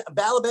seen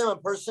Alabama in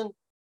person?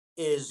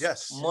 Is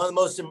yes one of the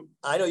most.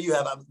 I know you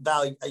have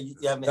value. You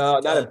haven't. No,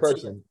 not in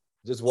person.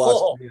 Just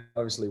watched.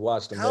 Obviously,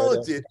 watched them.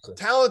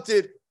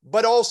 Talented,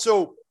 but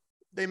also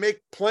they make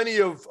plenty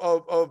of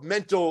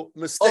mental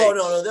mistakes. Oh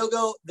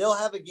no, they'll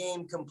have a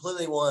game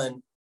completely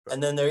won.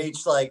 And then they're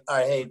each like, all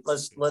right, hey,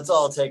 let's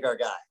all take our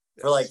guy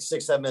for like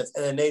 6-7 minutes.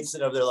 And then Nate's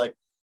sitting over there like,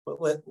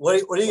 what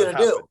are you going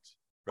to do?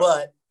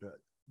 Right. But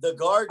the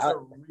guards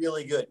are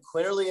really good.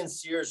 Quinterly and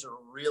Sears are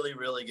really,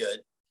 really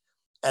good.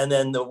 And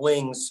then the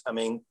wings, I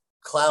mean,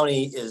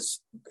 Clowney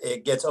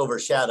it gets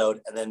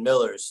overshadowed. And then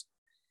Miller's,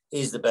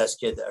 he's the best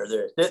kid that are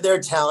there. Their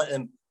talent,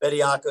 and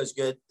Bediako's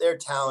good. Their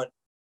talent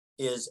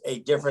is a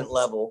different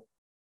level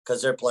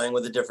because they're playing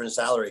with a different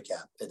salary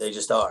cap. They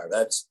just are.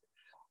 That's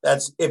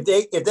if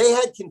they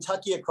had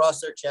Kentucky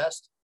across their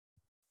chest,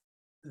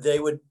 they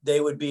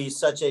would be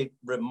such a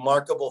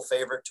remarkable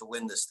favorite to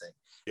win this thing.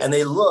 Yeah. And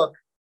they look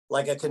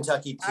like a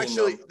Kentucky team.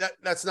 Actually,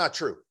 that's not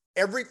true.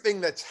 Everything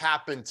that's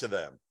happened to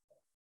them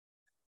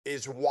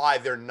is why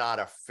they're not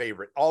a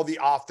favorite. All the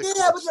off the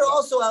but they're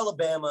also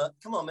Alabama.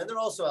 Come on, man, they're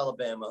also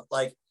Alabama.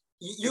 Like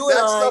if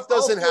that stuff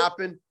doesn't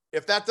happen,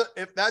 if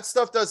that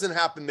stuff doesn't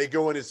happen, they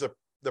go in as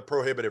the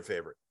prohibitive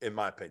favorite, in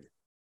my opinion.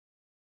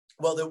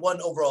 Well, they're one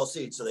overall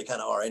seed, so they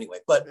kind of are anyway.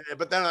 But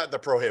they're not the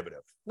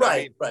prohibitive.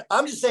 Right, right.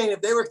 I'm just saying if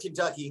they were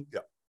Kentucky.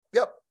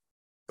 Yep.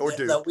 Or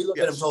Duke. No, we look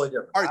at them totally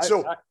different. All right,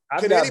 so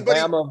I've got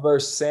Bama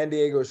versus San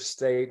Diego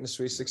State in the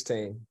Sweet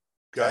 16.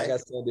 Okay. I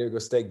got San Diego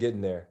State getting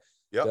there.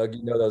 Yep. Doug,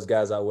 you know those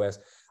guys out west.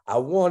 I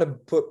want to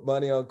put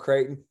money on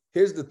Creighton.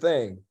 Here's the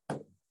thing.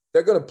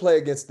 They're going to play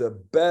against the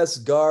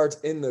best guards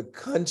in the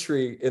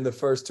country in the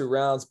first 2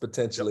 rounds,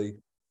 potentially. Yep.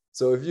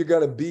 So if you're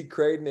going to beat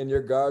Creighton and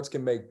your guards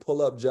can make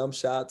pull-up jump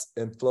shots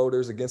and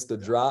floaters against the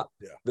drop,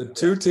 the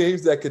 2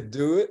 teams that could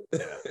do it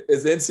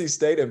is NC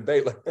State and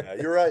Baylor. Yeah,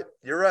 you're right.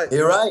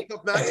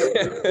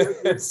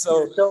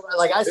 So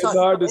like it's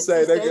hard to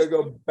say they're going to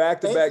go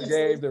back-to-back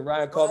games and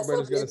Ryan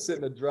Kalkbrenner is going to sit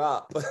in the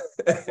drop.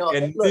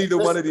 And neither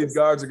one of these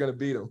guards are going to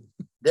beat them.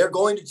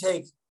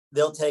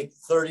 They'll take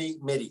 30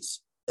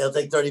 middies. They'll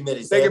take 30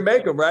 middies. They can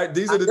make them, right?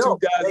 These are the 2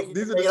 guys.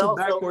 These are the 2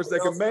 backcourts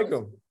that can make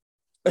them.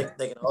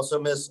 They can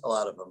also miss a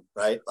lot of them,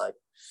 right? Like,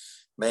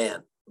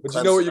 man. But Clemson,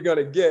 you know what you're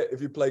gonna get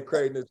if you play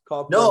Creighton. It's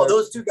no,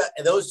 those two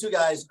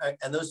guys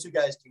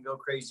can go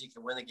crazy,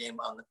 can win the game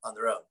on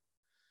their own.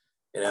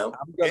 You know,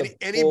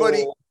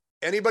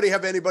 anybody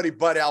have anybody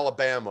but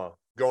Alabama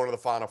going to the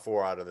Final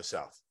Four out of the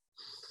South?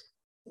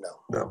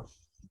 No.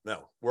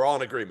 We're all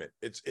in agreement.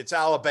 It's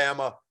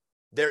Alabama.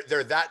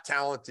 They're that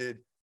talented.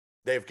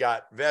 They've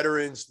got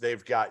veterans.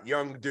 They've got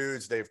young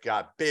dudes. They've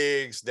got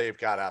bigs. They've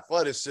got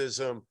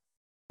athleticism.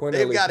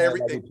 They've got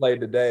everything. He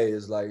played today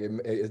is like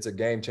it's a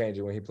game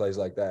changer when he plays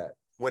like that.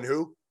 When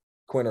who?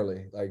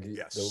 Quinterly,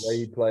 the way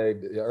he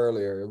played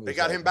earlier. They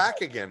got him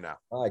back again now.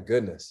 My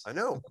goodness, I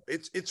know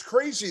it's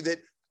crazy that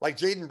like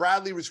Jaden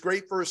Bradley was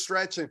great for a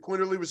stretch and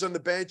Quinterly was on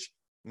the bench.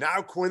 Now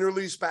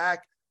Quinterly's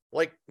back.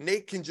 Like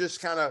Nate can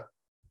just kind of,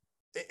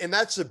 and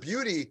that's the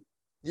beauty.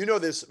 You know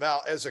this,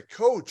 Val, as a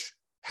coach,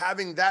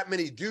 having that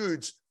many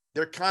dudes,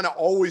 they're kind of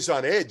always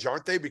on edge,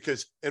 aren't they?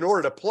 Because in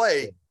order to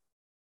play,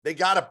 they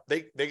gotta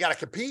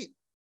compete.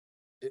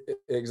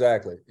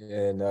 Exactly.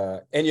 And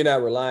you're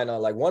not relying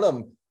on like one of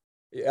them.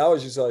 I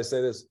always used to always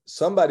say this,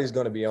 somebody's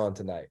going to be on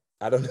tonight.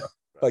 I don't know.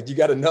 Like you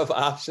got enough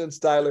options,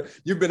 Tyler.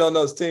 You've been on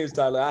those teams,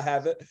 Tyler. I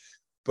haven't.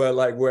 But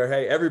like where,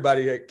 hey,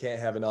 everybody can't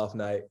have an off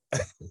night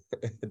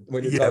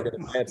when you're talking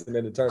advancing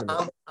in the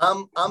tournament.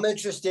 I'm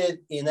interested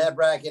in that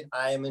bracket.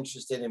 I am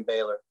interested in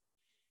Baylor.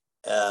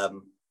 I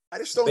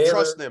just don't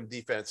trust them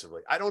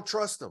defensively. I don't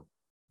trust them.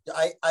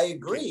 I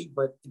agree,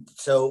 but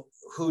so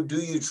who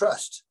do you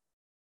trust?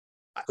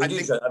 I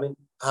mean,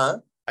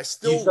 I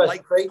still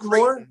like Creighton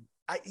more.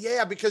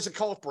 Because of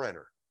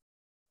Kalkbrenner.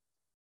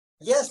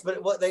 Yes,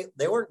 but what they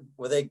weren't.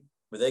 Were they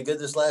good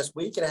this last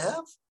week and a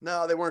half?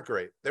 No, they weren't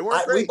great. They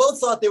weren't great. We both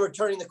thought they were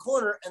turning the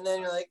corner, and then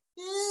you're like,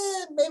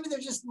 maybe they're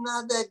just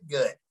not that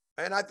good.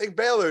 And I think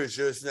Baylor is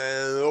just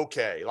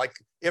okay. Like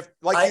you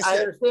I said,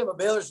 understand, but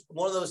Baylor's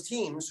one of those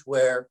teams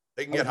where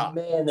they can get hot.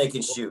 Man, they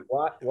can shoot.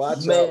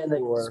 Watch out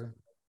for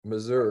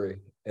Missouri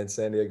and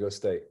San Diego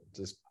State.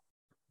 Just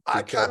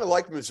I kind of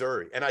like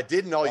Missouri, and I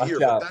didn't all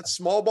year. Out. But that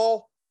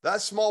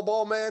small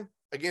ball, man,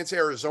 against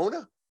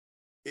Arizona,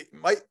 it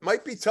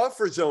might be tough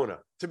for Zona.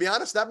 To be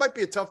honest, that might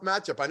be a tough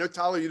matchup. I know,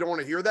 Tyler, you don't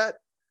want to hear that,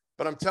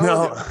 but I'm telling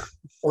you,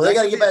 well, they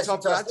got to get back a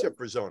tough matchup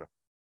for Zona.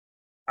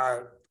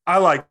 I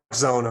like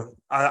Zona.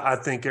 I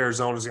think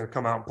Arizona's going to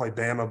come out and play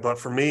Bama. But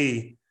for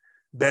me,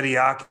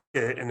 Bediake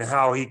and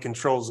how he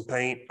controls the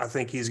paint, I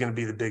think he's going to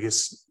be the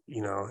biggest.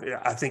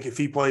 I think if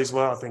he plays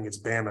well, I think it's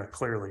Bama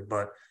clearly.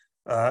 But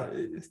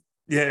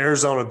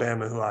Arizona,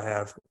 Bama, who I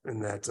have in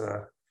that.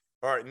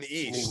 All right, in the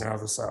East, now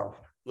the South.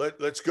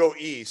 Let's go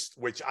East,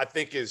 which I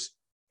think is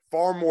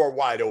far more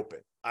wide open.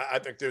 I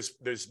think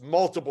there's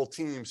multiple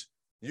teams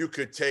you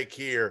could take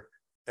here,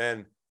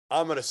 and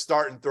I'm going to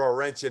start and throw a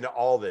wrench into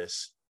all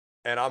this.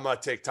 And I'm going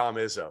to take Tom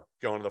Izzo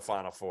going to the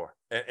Final Four.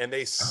 And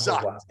they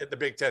sucked at the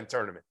Big Ten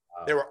tournament.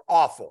 Wow. They were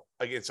awful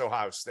against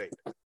Ohio State.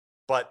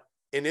 But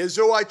in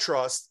Izzo, I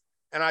trust.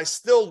 And I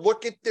still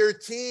look at their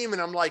team,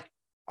 and I'm like,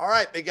 all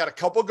right, they got a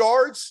couple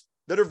guards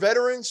that are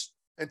veterans.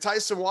 And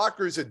Tyson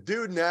Walker is a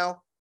dude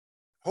now.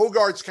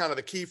 Hogarth's kind of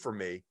the key for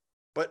me.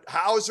 But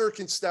Hauser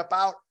can step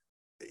out.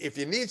 If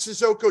you need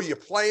Sissoko, you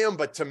play him.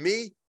 But to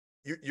me,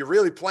 you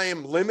really play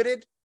him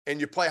limited, and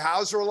you play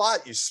Hauser a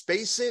lot. You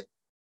space it.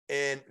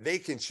 And they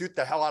can shoot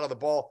the hell out of the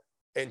ball.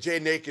 And Jay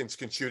Nakins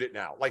can shoot it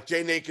now. Like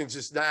Jay Nakins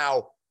is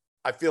now,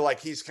 I feel like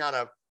he's kind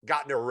of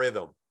gotten a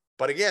rhythm.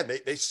 But again,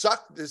 they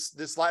sucked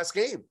this last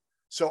game.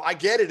 So I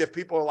get it if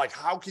people are like,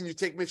 how can you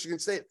take Michigan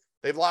State?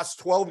 They've lost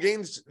 12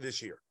 games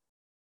this year.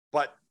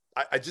 But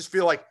I just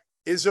feel like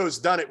Izzo's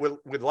done it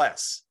with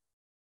less.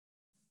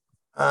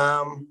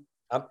 I've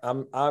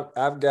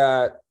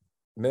got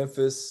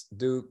Memphis,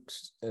 Duke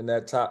in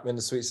the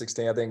Sweet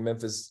 16. I think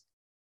Memphis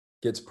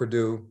gets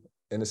Purdue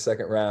in the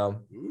second round,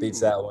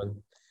 beats that one.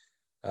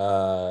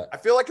 I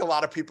feel like a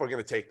lot of people are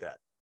going to take that.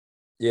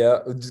 Yeah,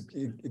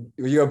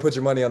 you're going to put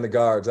your money on the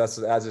guards. That's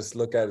what I just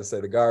look at it and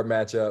say the guard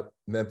matchup,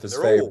 Memphis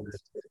favorite.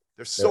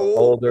 They're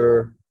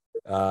older,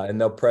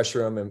 and they'll pressure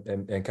them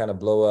and kind of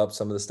blow up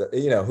some of the stuff.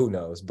 Who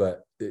knows?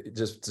 But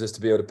just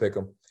to be able to pick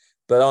them.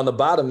 But on the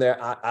bottom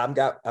there, I've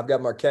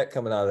got Marquette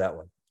coming out of that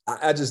one.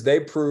 They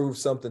proved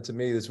something to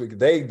me this week.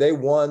 They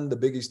won the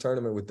Big East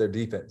tournament with their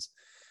defense.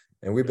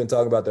 And we've been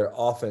talking about their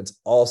offense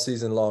all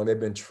season long. They've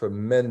been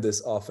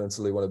tremendous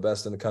offensively, one of the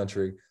best in the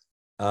country.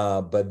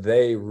 But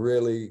they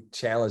really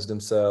challenged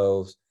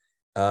themselves,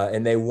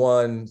 and they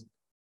won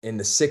in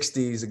the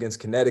 60s against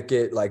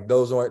Connecticut. Like,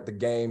 those aren't the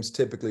games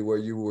typically where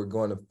you were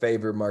going to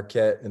favor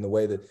Marquette in the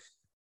way that.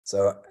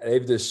 So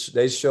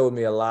they showed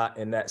me a lot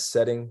in that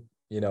setting,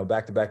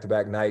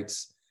 back-to-back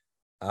nights.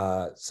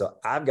 So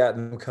I've got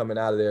them coming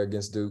out of there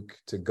against Duke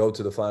to go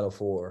to the Final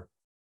Four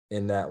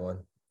in that one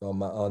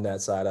on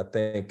that side. I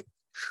think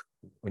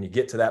when you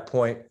get to that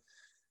point,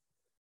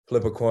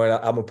 flip a coin.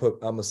 I'm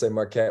gonna say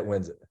Marquette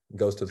wins it,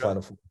 goes to the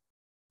Final Four.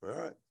 All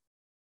right.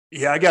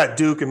 Yeah, I got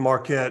Duke and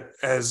Marquette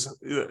as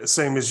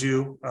same as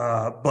you.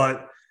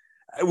 But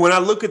when I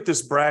look at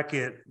this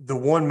bracket, the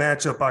one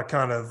matchup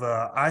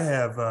I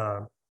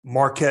have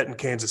Marquette and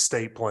Kansas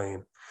State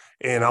playing,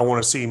 and I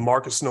want to see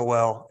Marcus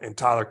Noel and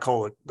Tyler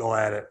Kolek go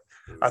at it.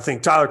 I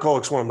think Tyler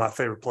Kolek's one of my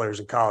favorite players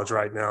in college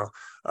right now.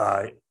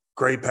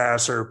 Great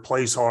passer,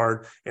 plays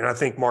hard, and I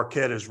think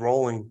Marquette is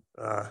rolling.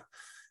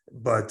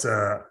 But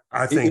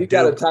I think he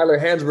got a Tyler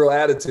Hansbrough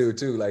attitude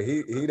too. Like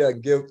he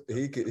doesn't give.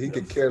 He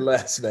could care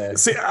less, man.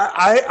 See,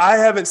 I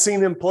haven't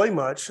seen him play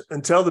much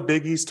until the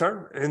Big East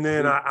tournament, and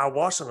then I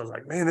watched him. I was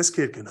like, man, this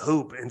kid can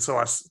hoop. And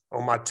so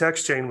on my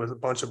text chain with a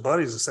bunch of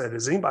buddies, I said,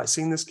 has anybody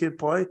seen this kid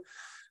play?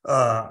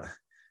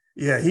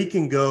 Yeah, he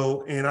can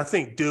go. And I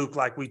think Duke,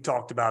 like we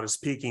talked about, is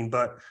peaking.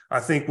 But I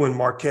think when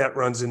Marquette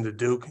runs into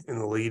Duke in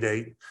the Elite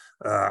Eight,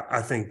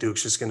 I think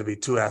Duke's just going to be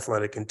too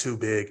athletic and too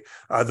big.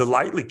 The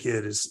Lightly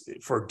kid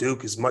for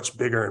Duke is much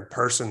bigger in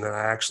person than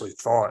I actually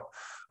thought.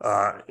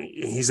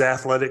 He's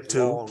athletic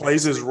too,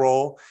 plays his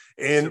role.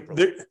 And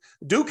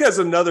Duke has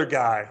another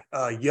guy,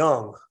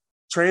 Young,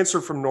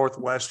 transfer from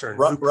Northwestern.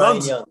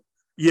 Ryan Young.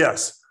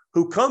 Yes,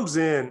 who comes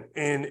in,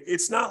 and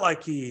it's not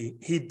like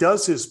he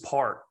does his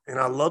part. And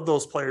I love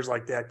those players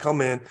like that.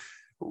 Come in,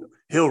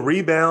 he'll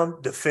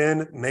rebound,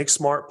 defend, make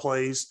smart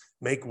plays,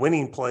 make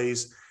winning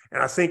plays.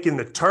 And I think in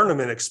the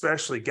tournament,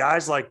 especially,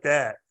 guys like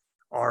that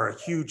are a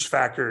huge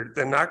factor.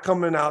 They're not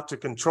coming out to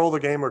control the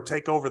game or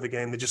take over the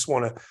game. They just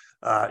want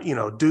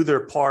to, do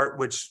their part,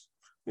 which,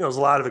 is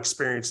a lot of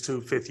experience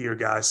too, fifth-year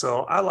guys.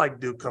 So I like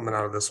Duke coming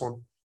out of this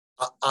one.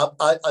 I'll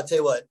tell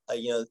you what,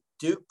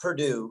 Duke,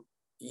 Purdue,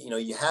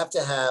 you have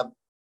to have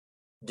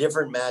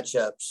different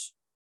matchups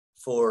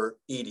for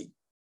Edey.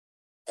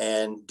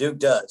 And Duke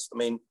does. I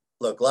mean,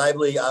 look,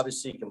 Lively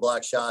obviously can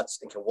block shots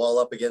and can wall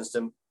up against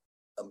him.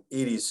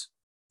 Edey's,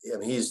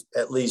 he's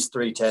at least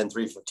 3'10",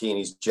 315.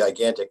 He's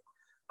gigantic.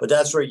 But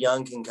that's where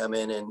Young can come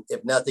in. And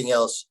if nothing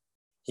else,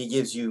 he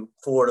gives you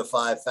 4 to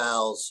 5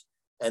 fouls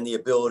and the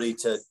ability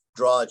to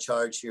draw a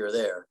charge here or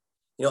there,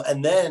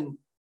 and then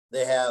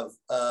they have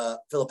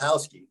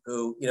Filipowski,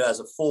 who, as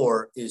a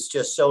 4 is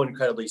just so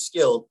incredibly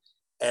skilled.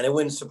 And it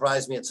wouldn't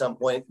surprise me at some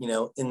point,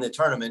 in the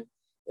tournament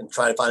and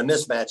try to find a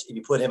mismatch if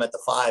you put him at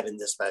the 5 in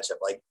this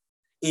matchup. Like,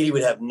 Edey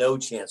would have no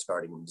chance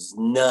guarding him, just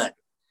none.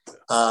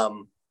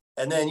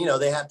 And then,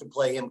 they have to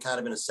play him kind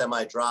of in a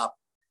semi-drop,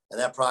 and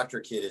that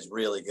Proctor kid is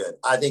really good.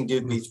 I think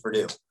Duke beats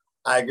Purdue.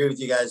 I agree with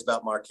you guys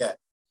about Marquette.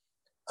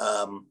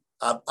 I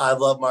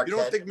love Marquette.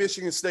 You don't think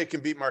Michigan State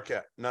can beat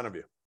Marquette? None of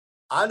you.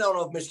 I don't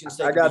know if Michigan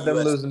State. I got them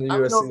losing to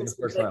USC in the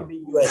first round. Can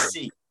beat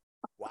USC.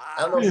 Wow.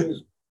 I don't know.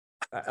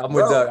 I'm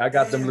with Doug. I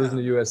got them losing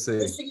to USC.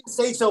 Michigan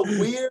State's a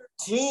weird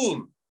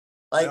team,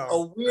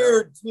 a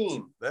weird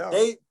team.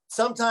 They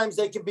sometimes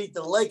they can beat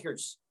the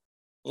Lakers.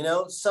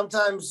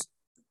 Sometimes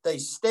they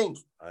stink,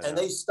 and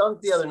they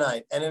stunk the other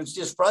night, and it was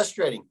just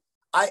frustrating.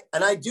 I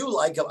do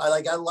like them.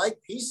 I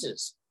like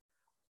pieces,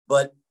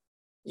 but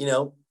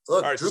look,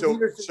 right,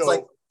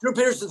 Drew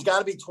Peterson's got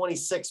to be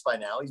 26 by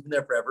now. He's been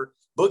there forever.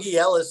 Boogie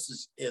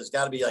Ellis is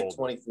got to be like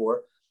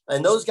 24.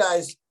 And those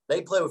guys,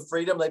 they play with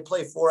freedom. They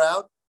play 4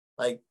 out.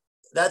 Like,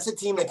 that's a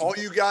team that all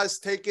you guys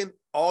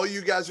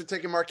are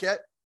taking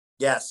Marquette?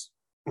 Yes.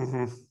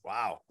 Mm-hmm.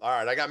 Wow. All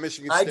right. I got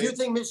Michigan State. I do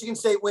think Michigan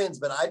State wins,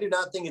 but I do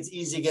not think it's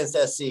easy against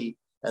SC.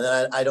 And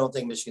then I don't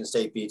think Michigan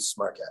State beats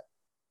Marquette.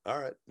 All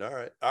right.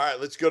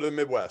 Let's go to the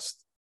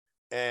Midwest.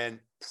 And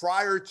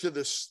prior to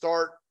the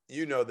start,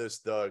 this,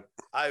 Doug,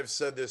 I have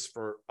said this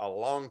for a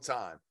long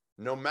time.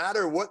 No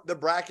matter what the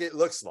bracket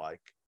looks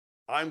like,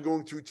 I'm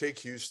going to take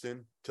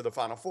Houston to the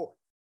Final Four.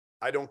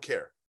 I don't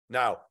care.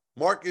 Now,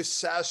 Marcus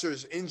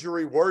Sasser's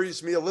injury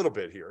worries me a little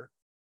bit here,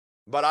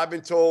 but I've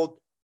been told,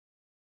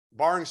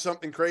 barring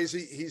something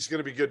crazy, he's going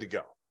to be good to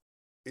go.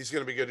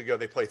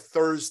 They play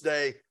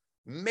Thursday.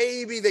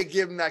 Maybe they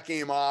give him that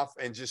game off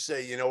and just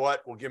say, you know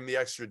what, we'll give him the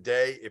extra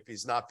day if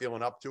he's not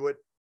feeling up to it.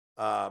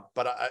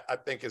 But I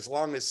think as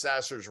long as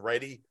Sasser's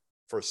ready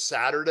for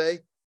Saturday,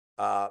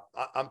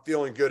 I'm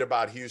feeling good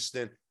about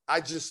Houston.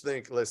 I just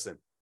think, listen,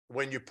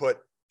 when you put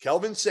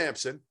Kelvin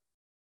Sampson,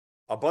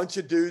 a bunch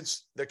of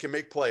dudes that can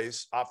make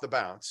plays off the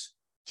bounce,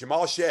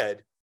 Jamal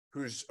Shed,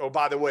 who's, oh,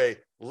 by the way,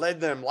 led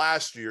them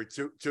last year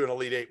to an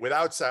Elite Eight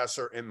without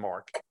Sasser and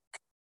Mark,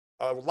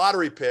 a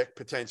lottery pick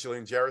potentially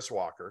in Jarris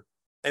Walker,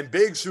 and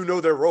bigs who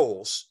know their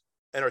roles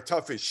and are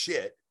tough as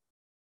shit.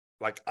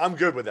 Like, I'm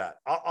good with that.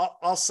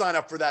 I'll sign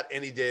up for that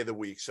any day of the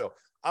week. So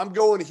I'm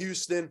going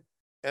Houston.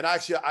 And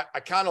actually, I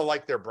kind of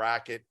like their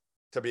bracket,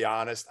 to be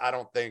honest. I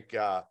don't think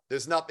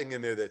there's nothing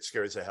in there that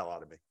scares the hell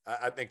out of me.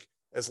 I think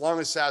as long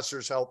as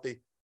Sasser's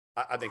healthy,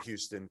 I think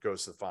Houston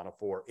goes to the Final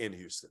Four in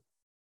Houston.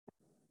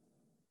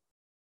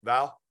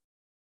 Val?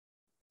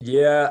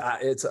 Yeah,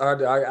 it's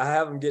hard. I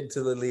have them getting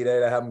to the Elite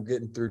Eight. I have them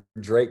getting through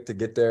Drake to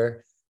get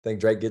there. I think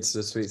Drake gets to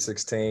the Sweet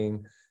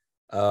 16.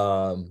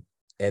 And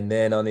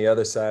then on the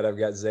other side, I've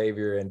got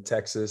Xavier and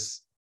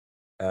Texas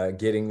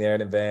getting there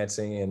and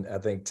advancing. And I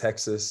think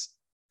Texas –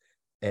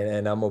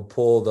 and I'm going to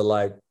pull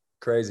the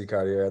crazy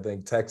card here. I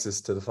think Texas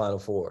to the Final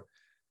Four.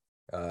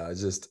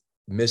 Just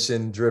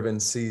mission-driven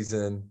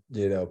season,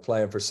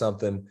 playing for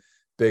something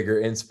bigger,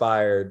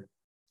 inspired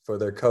for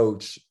their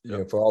coach,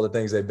 for all the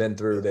things they've been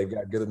through. They've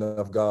got good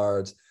enough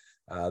guards.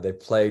 They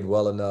played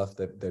well enough.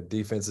 Their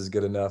defense is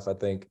good enough. I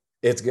think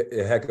it's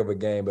a heck of a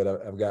game, but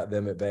I've got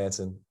them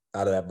advancing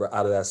out of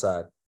that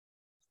side.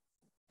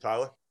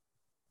 Tyler?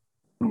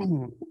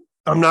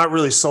 I'm not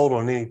really sold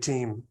on any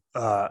team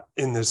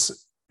in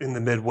the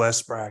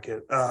Midwest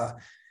bracket.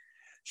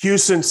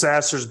 Houston,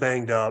 Sasser's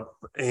banged up,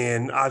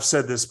 and I've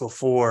said this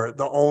before.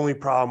 The only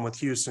problem with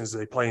Houston is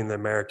they play in the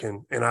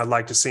American, and I'd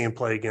like to see him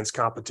play against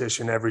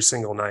competition every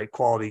single night,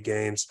 quality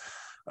games.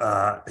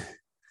 I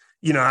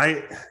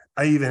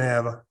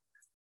can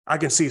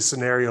see a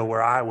scenario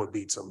where Iowa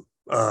beats them,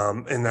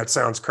 and that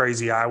sounds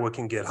crazy. Iowa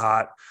can get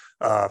hot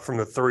from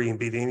the 3 and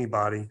beat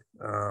anybody.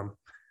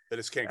 They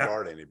just can't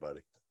guard anybody.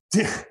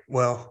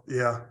 Well,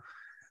 yeah.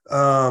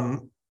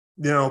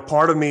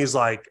 Part of me is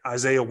like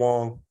Isaiah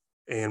Wong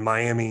and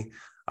Miami.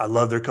 I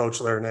love their coach,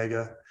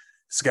 Larinaga.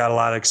 He's got a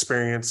lot of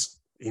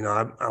experience.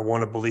 I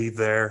want to believe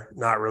there.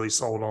 Not really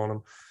sold on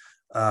him.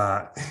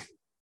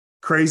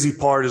 Crazy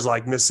part is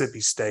like Mississippi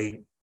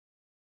State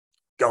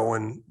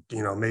going,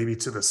 maybe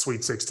to the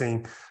Sweet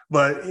 16.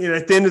 But,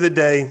 at the end of the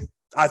day,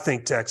 I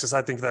think Texas.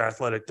 I think they're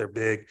athletic. They're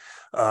big.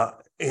 I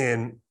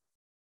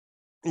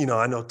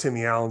know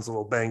Timmy Allen's a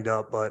little banged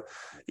up, but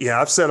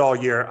yeah, I've said all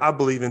year, I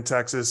believe in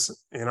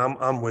Texas, and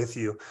I'm with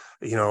you.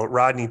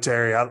 Rodney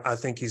Terry, I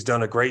think he's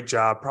done a great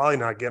job, probably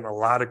not getting a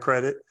lot of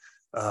credit,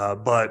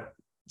 but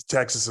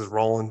Texas is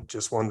rolling,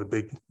 just won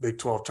the Big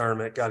 12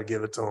 tournament, got to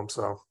give it to them.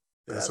 So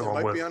that's what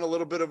I'm with. Be on a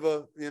little bit of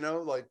a,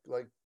 like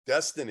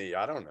destiny.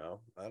 I don't know,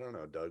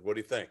 Doug, what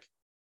do you think?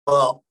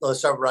 Well, let's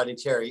start with Rodney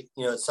Terry.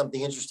 It's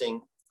something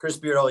interesting. Chris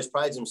Beard always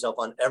prides himself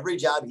on every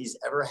job he's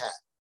ever had.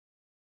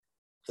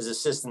 His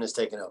assistant has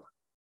taken over.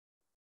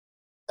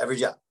 Every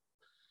job.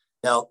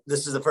 Now,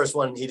 this is the first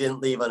one he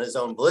didn't leave on his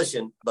own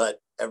volition, but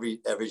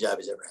every job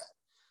he's ever had.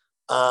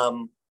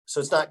 So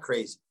it's not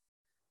crazy.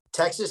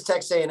 Texas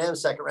A&M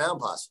second round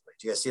possibly.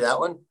 Do you guys see that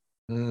one?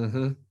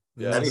 Mm-hmm.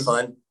 Yeah. That'd be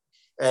fun.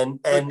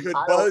 And could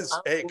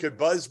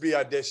Buzz be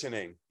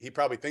auditioning? He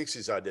probably thinks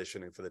he's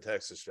auditioning for the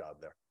Texas job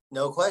there.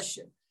 No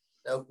question.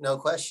 No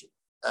question.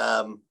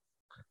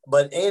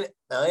 But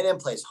A&M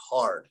plays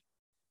hard.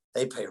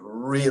 They play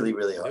really,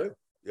 really hard.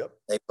 Yep.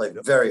 They play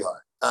very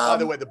hard. By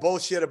the way, the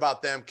bullshit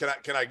about them.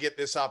 Can I get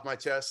this off my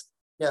chest?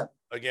 Yeah.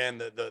 Again,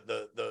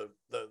 the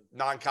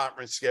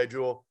non-conference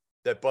schedule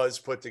that Buzz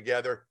put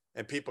together,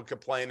 and people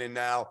complaining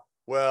now.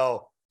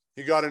 Well,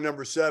 he got a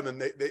number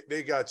 7.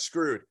 They got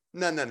screwed.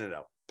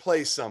 No.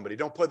 Play somebody.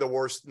 Don't play the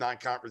worst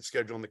non-conference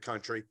schedule in the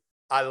country.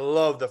 I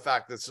love the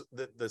fact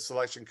that the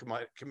selection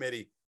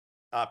committee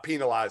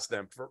penalized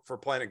them for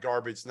playing a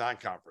garbage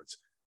non-conference.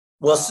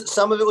 Well,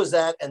 some of it was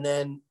that, and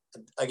then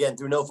again,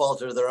 through no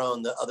fault of their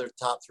own, the other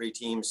top 3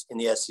 teams in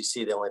the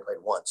SEC, they only played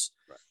once.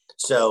 Right.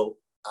 So,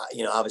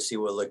 obviously,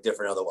 it would look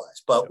different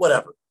otherwise. But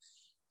whatever.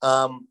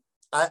 I'm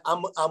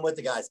with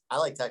the guys. I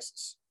like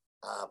Texas.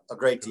 A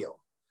great deal.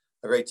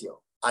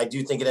 I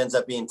do think it ends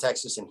up being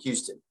Texas and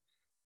Houston.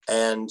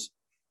 And,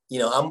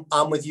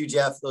 I'm with you,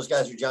 Jeff. Those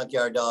guys are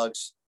junkyard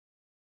dogs.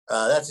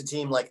 That's a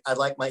team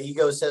my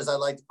ego says I'd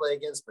like to play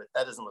against, but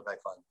that doesn't look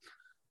like fun.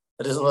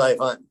 It doesn't look like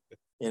fun,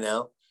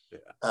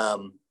 Yeah.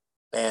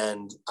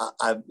 And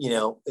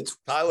it's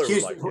Tyler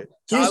Houston. Would like it.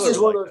 Houston's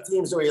one of those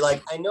teams where you're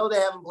like, I know they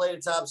haven't played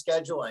a top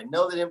schedule. I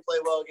know they didn't play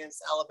well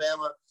against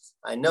Alabama.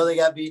 I know they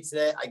got beat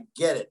today. I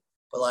get it.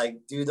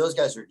 But dude, those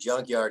guys are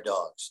junkyard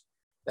dogs.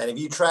 And if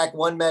you track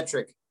one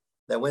metric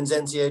that wins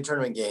NCAA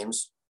tournament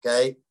games,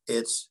 okay,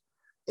 it's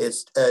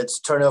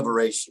turnover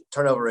ratio.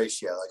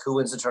 Like who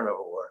wins the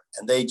turnover war?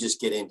 And they just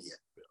get into you.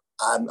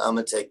 I'm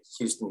gonna take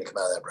Houston to come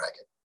out of that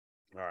bracket.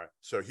 All right.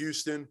 So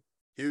Houston,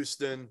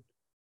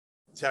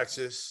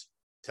 Texas,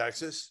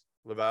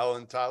 LaVall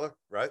and Tyler,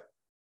 right?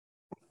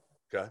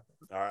 Okay.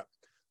 All right.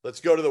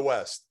 Let's go to the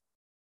West,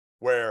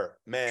 where,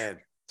 man,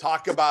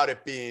 talk about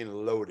it being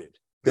loaded.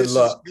 Good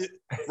luck.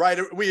 Right.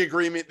 We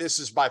agree. This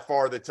is by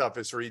far the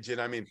toughest region.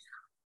 I mean,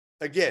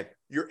 again,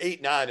 your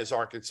 8-9 is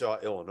Arkansas,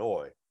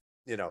 Illinois.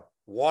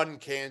 1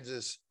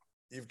 Kansas.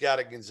 You've got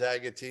a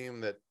Gonzaga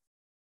team that,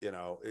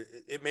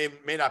 it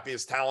may not be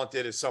as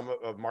talented as some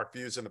of Mark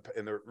View's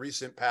in the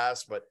recent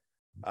past, but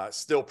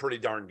still pretty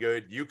darn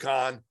good.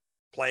 UConn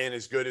playing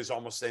as good as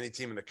almost any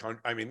team in the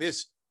country. I mean,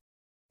 this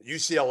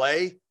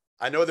UCLA,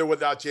 I know they're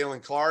without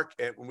Jalen Clark,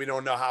 and we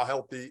don't know how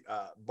healthy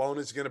Bone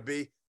is going to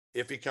be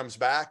if he comes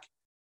back.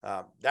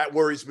 That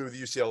worries me with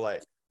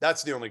UCLA.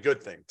 That's the only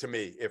good thing to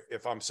me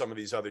if I'm some of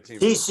these other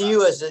teams.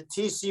 TCU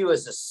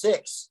as a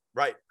 6.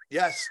 Right.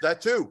 Yes,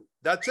 that too.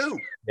 Yes.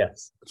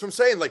 That's what I'm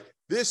saying.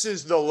 This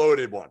is the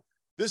loaded one.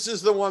 This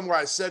is the one where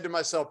I said to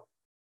myself,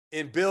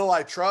 in Bill,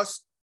 I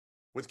trust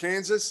with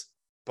Kansas,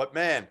 but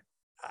man,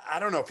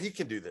 I don't know if he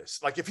can do this.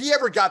 If he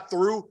ever got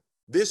through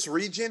this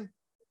region,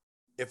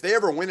 if they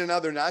ever win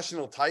another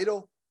national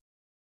title,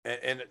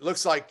 and it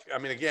looks like,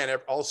 again,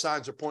 all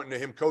signs are pointing to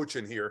him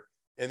coaching here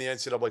in the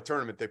NCAA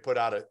tournament. They put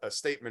out a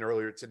statement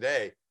earlier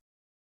today.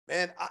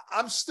 Man,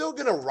 I'm still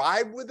going to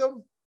ride with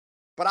them,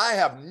 but I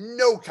have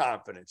no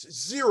confidence,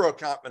 0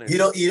 confidence.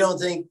 You don't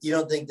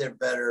think they're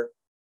better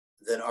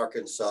than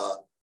Arkansas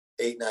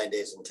 8-9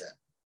 days in 10?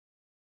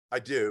 I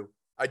do.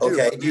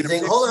 Okay. Do you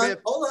think? Hold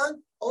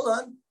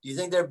on. Do you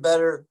think they're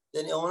better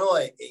than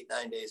Illinois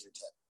 8-9 days or 10?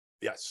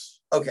 Yes.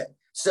 Okay.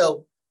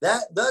 So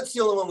that's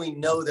the only one we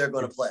know they're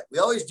going to play. We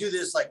always do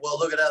this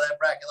look at how that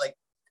bracket.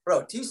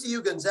 Bro,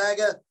 TCU,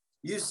 Gonzaga,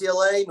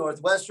 UCLA,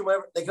 Northwestern,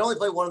 whatever. They can only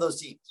play one of those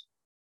teams.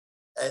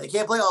 They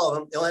can't play all of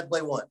them. They only have to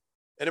play one.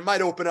 And it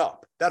might open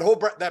up.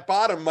 That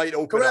bottom might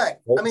open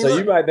Correct. up. Correct.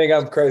 You might think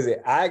I'm crazy.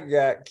 I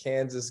got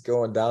Kansas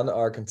going down to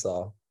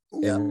Arkansas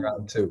in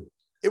round 2.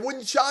 It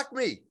wouldn't shock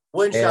me.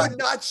 Would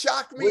not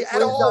shock me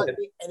at all.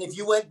 And if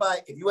you went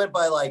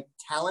by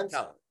talent,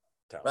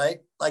 right?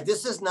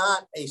 This is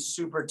not a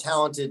super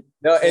talented.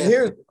 No,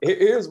 and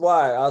here's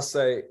why I'll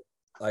say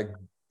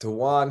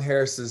DeJuan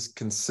Harris's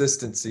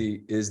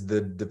consistency is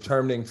the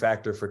determining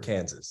factor for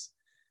Kansas.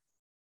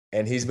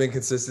 And he's been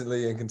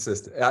consistently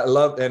inconsistent.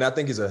 I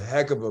think he's a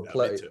heck of a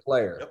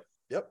player.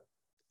 Yep.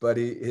 But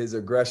his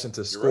aggression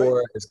to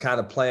score is kind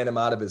of playing him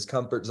out of his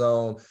comfort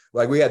zone.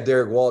 We had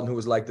Derek Walton, who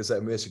was like this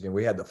at Michigan.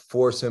 We had to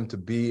force him to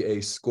be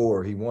a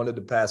scorer. He wanted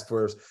to pass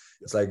first.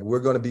 It's we're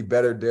going to be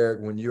better,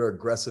 Derek, when you're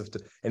aggressive.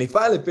 And he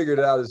finally figured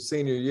it out his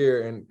senior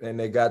year, and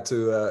they got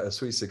to a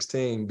Sweet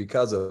 16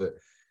 because of it.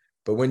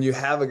 But when you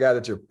have a guy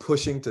that you're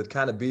pushing to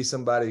kind of be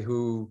somebody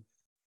who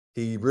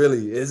he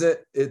really isn't,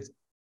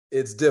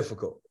 it's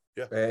difficult.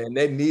 Yeah. And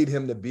they need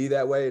him to be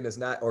that way, and it's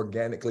not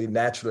organically,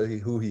 naturally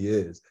who he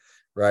is,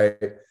 right?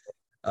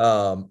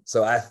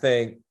 So I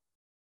think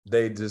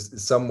they just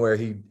somewhere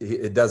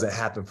it doesn't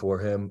happen for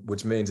him,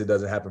 which means it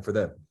doesn't happen for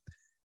them.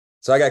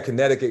 So I got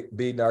Connecticut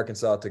beating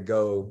Arkansas to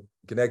go,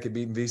 Connecticut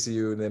beating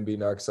VCU, and then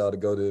beating Arkansas to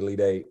go to the Elite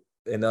Eight.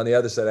 And on the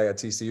other side, I got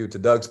TCU, to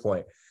Doug's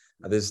point.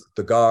 There's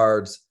the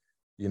guards,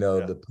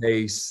 the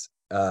pace.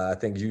 I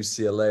think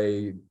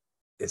UCLA,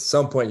 at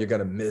some point, you're going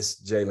to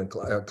miss Jalen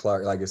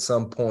Clark. At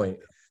some point,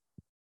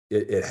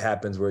 it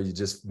happens where you're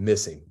just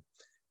missing.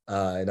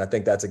 And I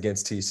think that's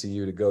against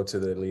TCU to go to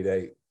the Elite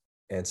Eight.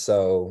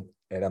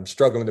 And I'm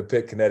struggling to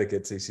pick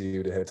Connecticut,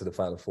 TCU to head to the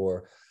Final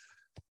Four.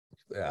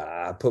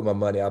 I put my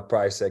money. I'll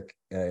probably say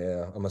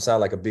I'm gonna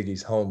sound like a Big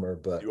East homer,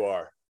 but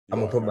I'm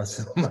gonna put my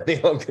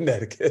money on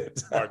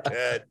Connecticut.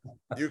 Marquette,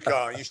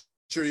 UConn. You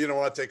sure you don't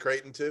want to take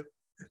Creighton too?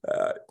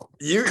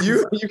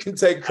 You can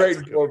take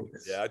Creighton for me.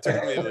 Yeah, I took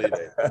him in the Elite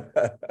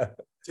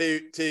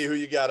Eight. T, who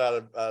you got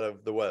out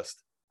of the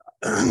West?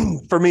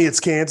 For me, it's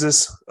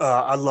Kansas.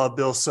 I love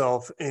Bill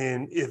Self,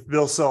 and if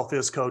Bill Self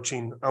is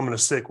coaching, I'm going to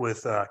stick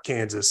with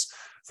Kansas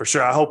for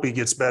sure. I hope he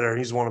gets better.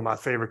 He's one of my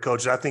favorite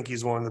coaches. I think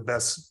he's one of the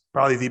best,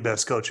 probably the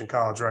best coach in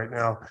college right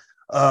now.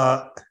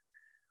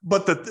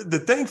 But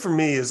the thing for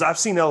me is I've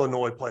seen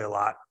Illinois play a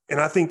lot,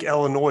 and I think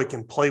Illinois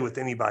can play with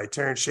anybody.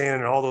 Terrence Shannon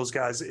and all those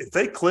guys, if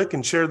they click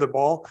and share the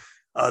ball,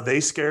 they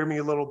scare me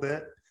a little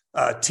bit.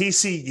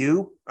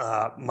 TCU,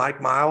 Mike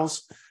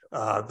Miles,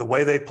 the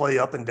way they play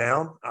up and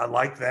down, I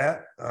like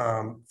that.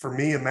 For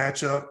me, a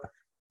matchup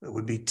it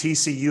would be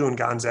TCU and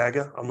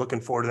Gonzaga. I'm looking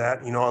forward to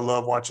that. You know, I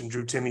love watching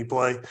Drew Timme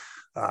play.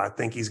 I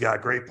think he's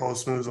got great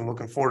post moves. I'm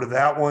looking forward to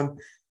that one.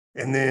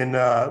 And then,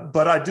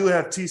 but I do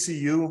have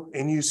TCU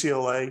and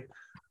UCLA.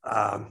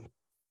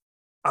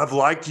 I've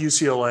liked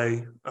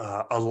UCLA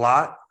a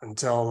lot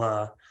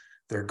until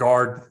their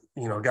guard,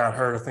 got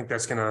hurt. I think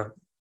that's gonna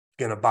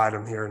bite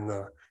them here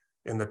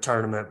in the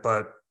tournament.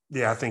 But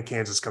yeah, I think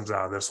Kansas comes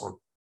out of this one.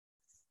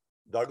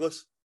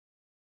 Douglas?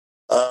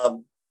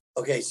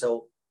 Okay,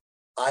 so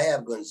I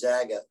have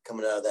Gonzaga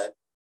coming out of that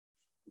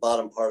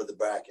bottom part of the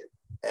bracket.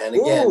 And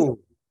again,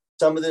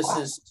 some of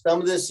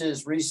this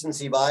is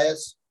recency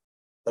bias,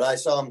 but I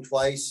saw them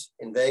twice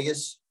in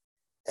Vegas,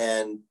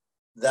 and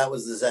that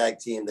was the Zag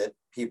team that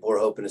people were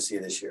hoping to see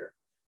this year.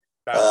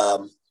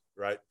 Balanced,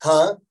 right?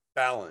 Huh?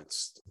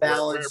 Balanced.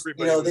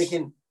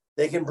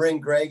 They can bring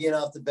Greg in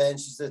off the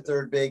bench as their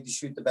third big to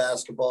shoot the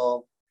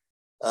basketball.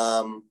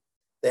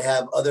 They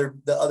have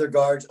the other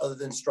guards other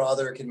than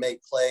Strother can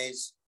make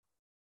plays.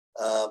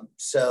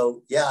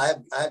 So yeah, I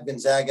have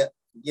Gonzaga.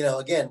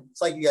 Again,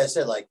 it's like you guys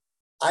said. Like,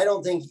 I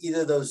don't think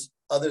either of those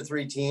other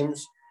three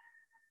teams.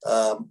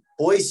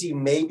 Boise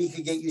maybe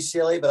could get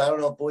UCLA, but I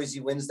don't know if Boise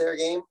wins their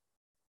game.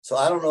 So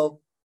I don't know.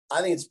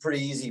 I think it's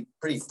pretty easy,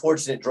 pretty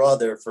fortunate draw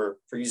there for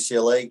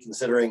UCLA,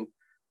 considering.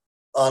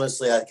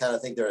 Honestly, I kind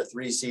of think they're a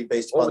 3 seed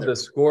based upon the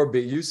score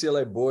be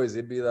UCLA boys.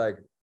 It'd be like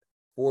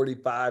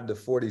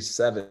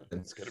 45-47.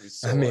 It's gonna be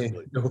so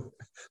ugly.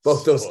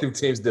 Both those two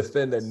teams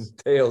defend their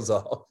tails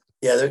off.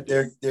 Yeah,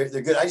 they're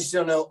good. I just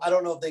don't know. I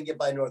don't know if they can get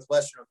by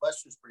Northwestern.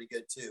 Northwestern's pretty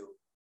good too.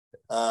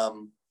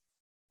 And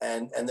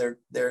they're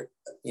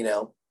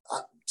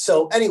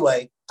So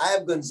anyway, I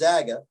have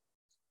Gonzaga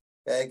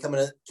coming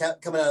out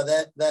of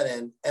that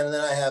end, and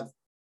then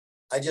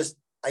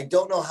I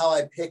don't know how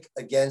I pick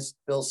against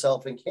Bill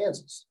Self in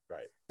Kansas.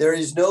 Right. There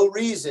is no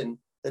reason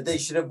that they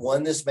should have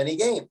won this many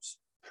games.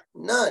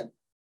 None.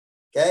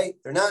 Okay.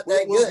 They're not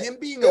that Will good. Him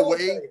being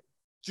away,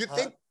 do you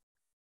think,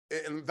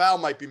 and Val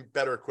might be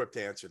better equipped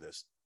to answer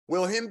this,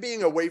 will him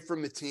being away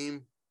from the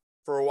team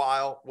for a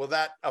while, will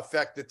that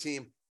affect the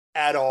team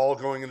at all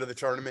going into the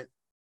tournament?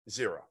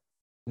 Zero.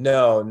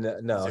 No.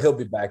 Zero. He'll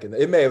be back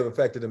it may have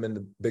affected him in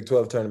the Big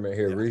 12 tournament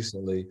here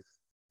recently.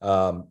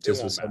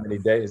 Just with so many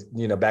days,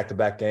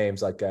 back-to-back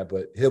games like that,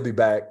 but he'll be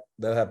back.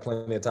 They'll have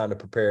plenty of time to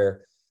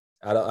prepare.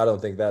 I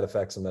don't think that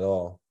affects him at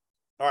all.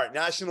 All right.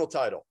 National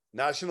title.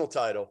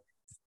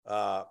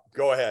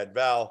 Go ahead,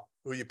 Val.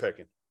 Who are you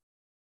picking?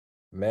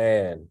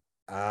 Man,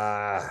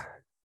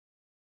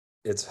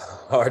 it's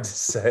hard to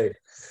say,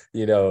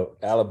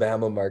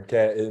 Alabama,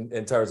 Marquette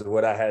in terms of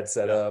what I had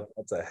set up.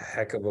 That's a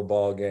heck of a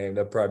ball game.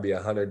 That'll probably be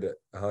 100 to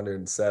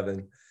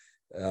 107.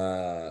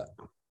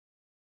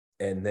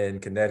 And then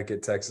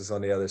Connecticut, Texas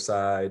on the other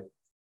side.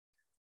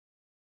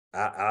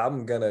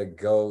 I'm gonna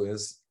go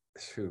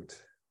I'm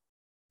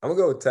gonna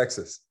go with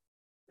Texas.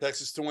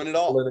 Texas to win it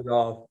all. Pulling it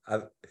off.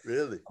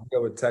 Really? I'll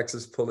go with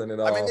Texas pulling it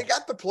off. I mean, they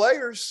got the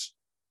players.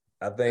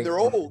 I think they're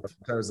old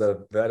in terms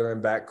of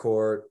veteran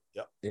backcourt.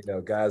 Yep.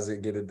 Guys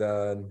that get it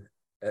done.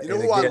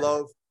 Who I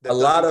love? A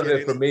lot of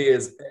it for me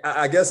is,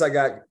 I guess I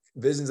got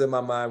visions in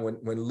my mind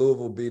when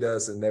Louisville beat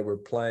us and they were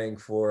playing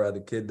for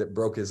the kid that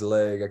broke his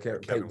leg. I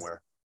can't remember.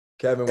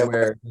 Kevin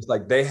Ware. It's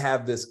like they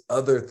have this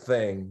other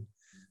thing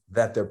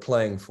that they're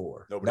playing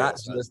for, not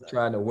just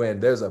trying to win.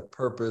 There's a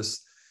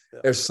purpose.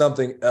 Yeah. There's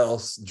something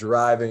else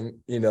driving,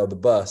 the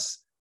bus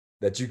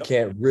that you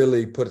can't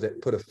really put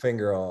a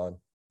finger on,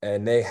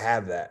 and they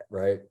have that,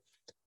 right?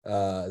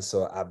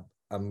 So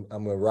I'm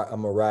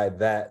gonna ride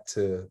that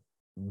to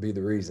be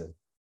the reason.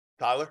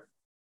 Tyler,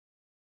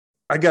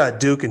 I got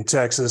Duke in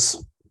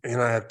Texas,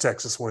 and I have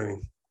Texas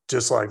winning,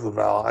 just like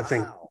LaVall. I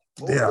think,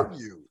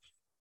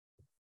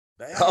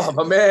 Oh,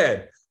 my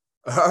man.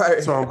 All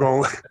right. So I'm going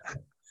with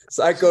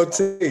Psycho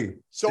T.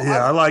 So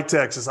yeah, I like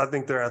Texas. I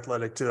think they're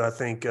athletic too. I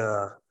think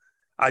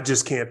I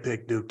just can't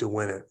pick Duke to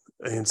win it.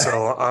 And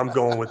so I'm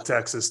going with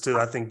Texas too.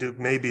 I think Duke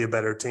may be a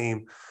better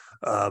team,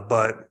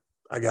 but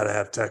I got to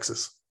have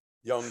Texas.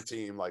 Young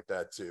team like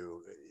that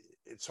too.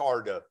 It's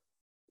hard to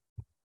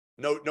 –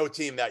 no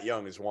team that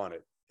young has won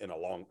it in a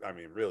long, I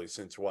mean, really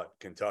since what?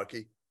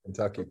 Kentucky,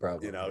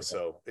 probably. you know,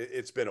 so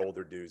it's been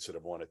older dudes that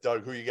have won it.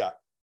 Doug, who you got?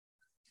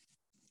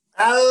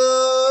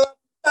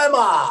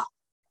 Alabama.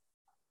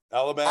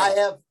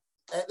 Alabama.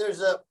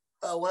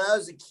 When I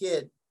was a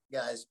kid,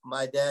 guys,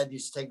 my dad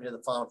used to take me to the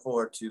Final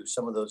Four to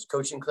some of those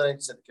coaching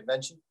clinics at the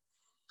convention.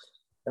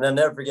 And I'll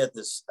never forget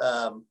this.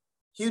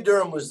 Hugh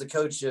Durham was the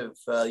coach of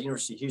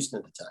University of Houston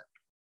at the time.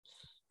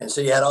 And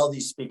so you had all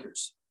these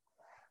speakers.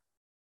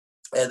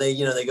 And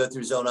they go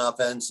through zone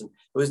offense. And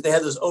they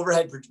had those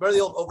overhead, remember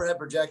the old overhead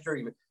projector?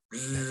 You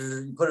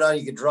put it on,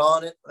 you could draw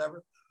on it,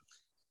 whatever.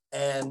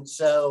 And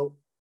so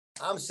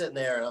I'm sitting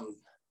there and I'm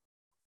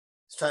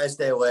trying to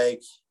stay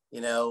awake,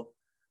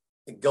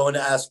 going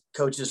to ask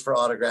coaches for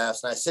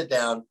autographs. And I sit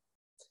down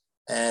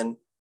and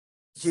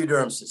Hugh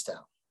Durham sits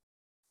down.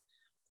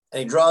 And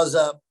he draws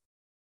up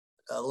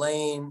a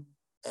lane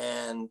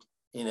and,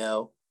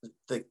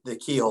 the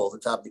keyhole, the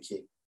top of the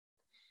key.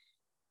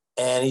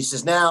 And he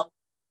says, now,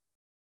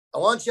 I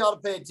want y'all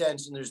to pay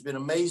attention. There's been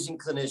amazing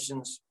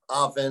clinicians,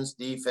 offense,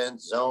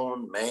 defense,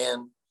 zone,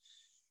 man,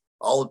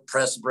 all the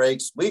press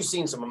breaks. We've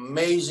seen some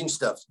amazing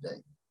stuff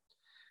today.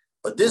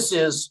 But this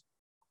is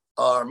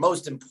our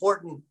most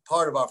important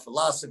part of our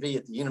philosophy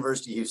at the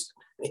University of Houston.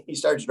 He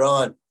starts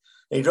drawing.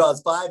 He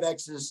draws 5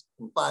 X's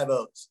and 5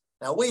 O's.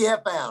 Now, we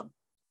have found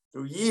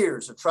through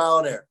years of trial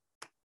and error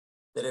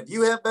that if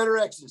you have better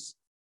X's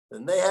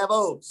than they have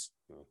O's,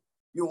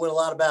 you'll win a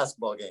lot of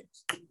basketball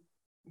games.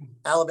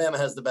 Alabama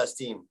has the best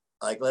team.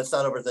 Like, let's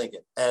not overthink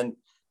it. And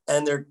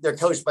they're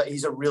coached by,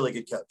 he's a really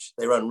good coach.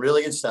 They run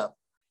really good stuff.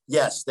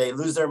 Yes, they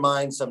lose their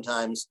mind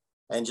sometimes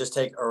and just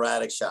take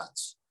erratic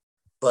shots.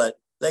 But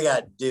they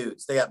got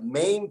dudes. They got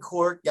main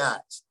court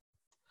guys.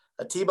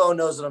 T-Bone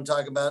knows what I'm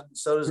talking about.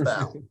 So does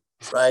Val,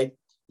 right?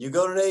 You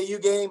go to an AU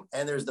game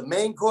and there's the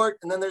main court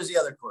and then there's the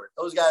other court.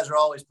 Those guys are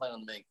always playing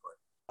on the main court.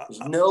 There's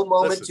no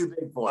moment too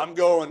big for them.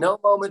 No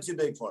moment too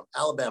big for them.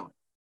 Alabama.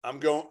 I'm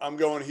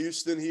going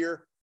Houston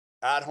here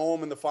at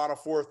home in the Final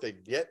Four if they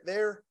get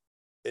there.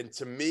 And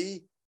to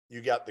me,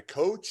 you got the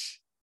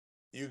coach.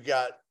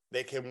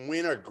 They can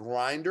win a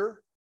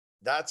grinder.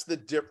 That's the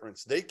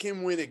difference. They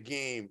can win a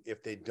game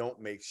if they don't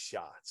make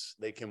shots.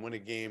 They can win a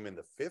game in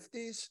the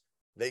 50s.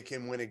 They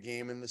can win a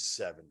game in the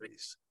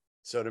 70s.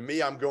 So to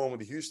me, I'm going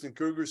with the Houston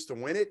Cougars to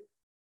win it.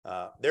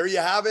 There you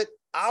have it.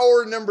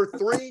 Hour number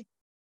 3.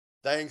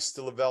 Thanks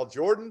to LaVall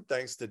Jordan.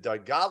 Thanks to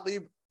Doug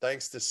Gottlieb.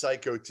 Thanks to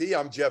Psycho T.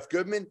 I'm Jeff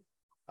Goodman.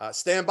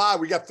 Stand by.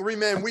 We got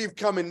 3-Man Weave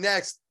coming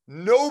next.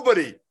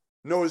 Nobody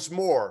knows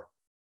more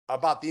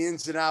about the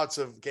ins and outs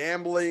of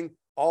gambling,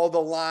 all the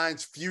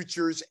lines,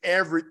 futures,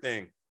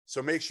 everything.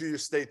 So make sure you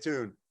stay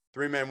tuned.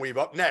 3-Man Weave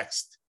up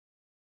next.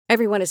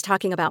 Everyone is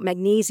talking about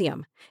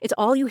magnesium. It's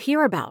all you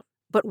hear about.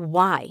 But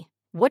why?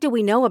 What do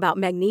we know about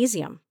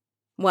magnesium?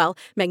 Well,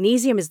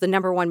 magnesium is the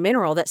 #1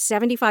 mineral that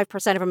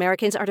 75% of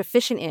Americans are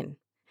deficient in.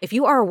 If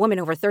you are a woman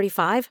over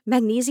 35,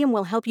 magnesium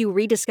will help you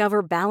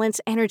rediscover balance,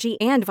 energy,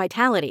 and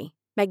vitality.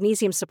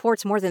 Magnesium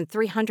supports more than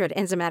 300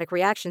 enzymatic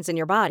reactions in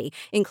your body,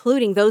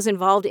 including those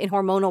involved in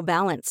hormonal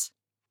balance.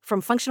 From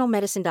functional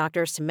medicine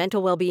doctors to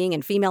mental well-being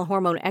and female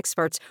hormone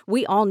experts,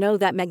 we all know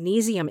that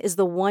magnesium is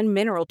the one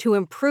mineral to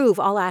improve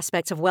all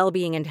aspects of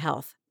well-being and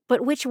health.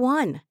 But which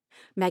one?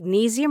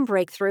 Magnesium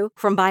Breakthrough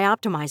from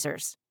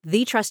Bioptimizers,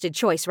 the trusted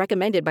choice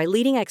recommended by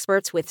leading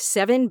experts with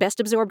 7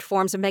 best-absorbed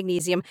forms of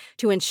magnesium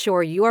to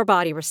ensure your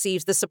body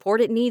receives the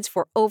support it needs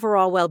for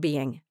overall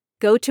well-being.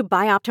 Go to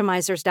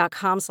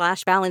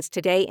bioptimizers.com/balance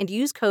today and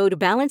use code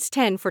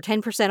BALANCE10 for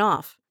 10%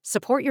 off.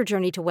 Support your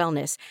journey to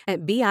wellness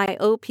at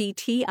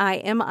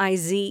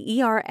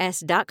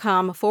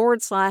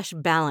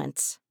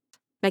bioptimizers.com/balance.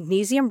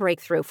 Magnesium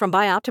Breakthrough from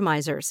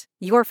Bioptimizers,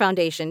 your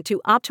foundation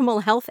to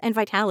optimal health and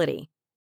vitality.